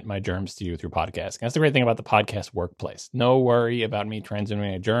transmit my germs to you through podcasting. That's the great thing about the podcast workplace. No worry about me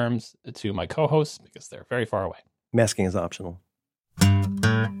transmitting my germs to my co-hosts because they're very far away. Masking is optional.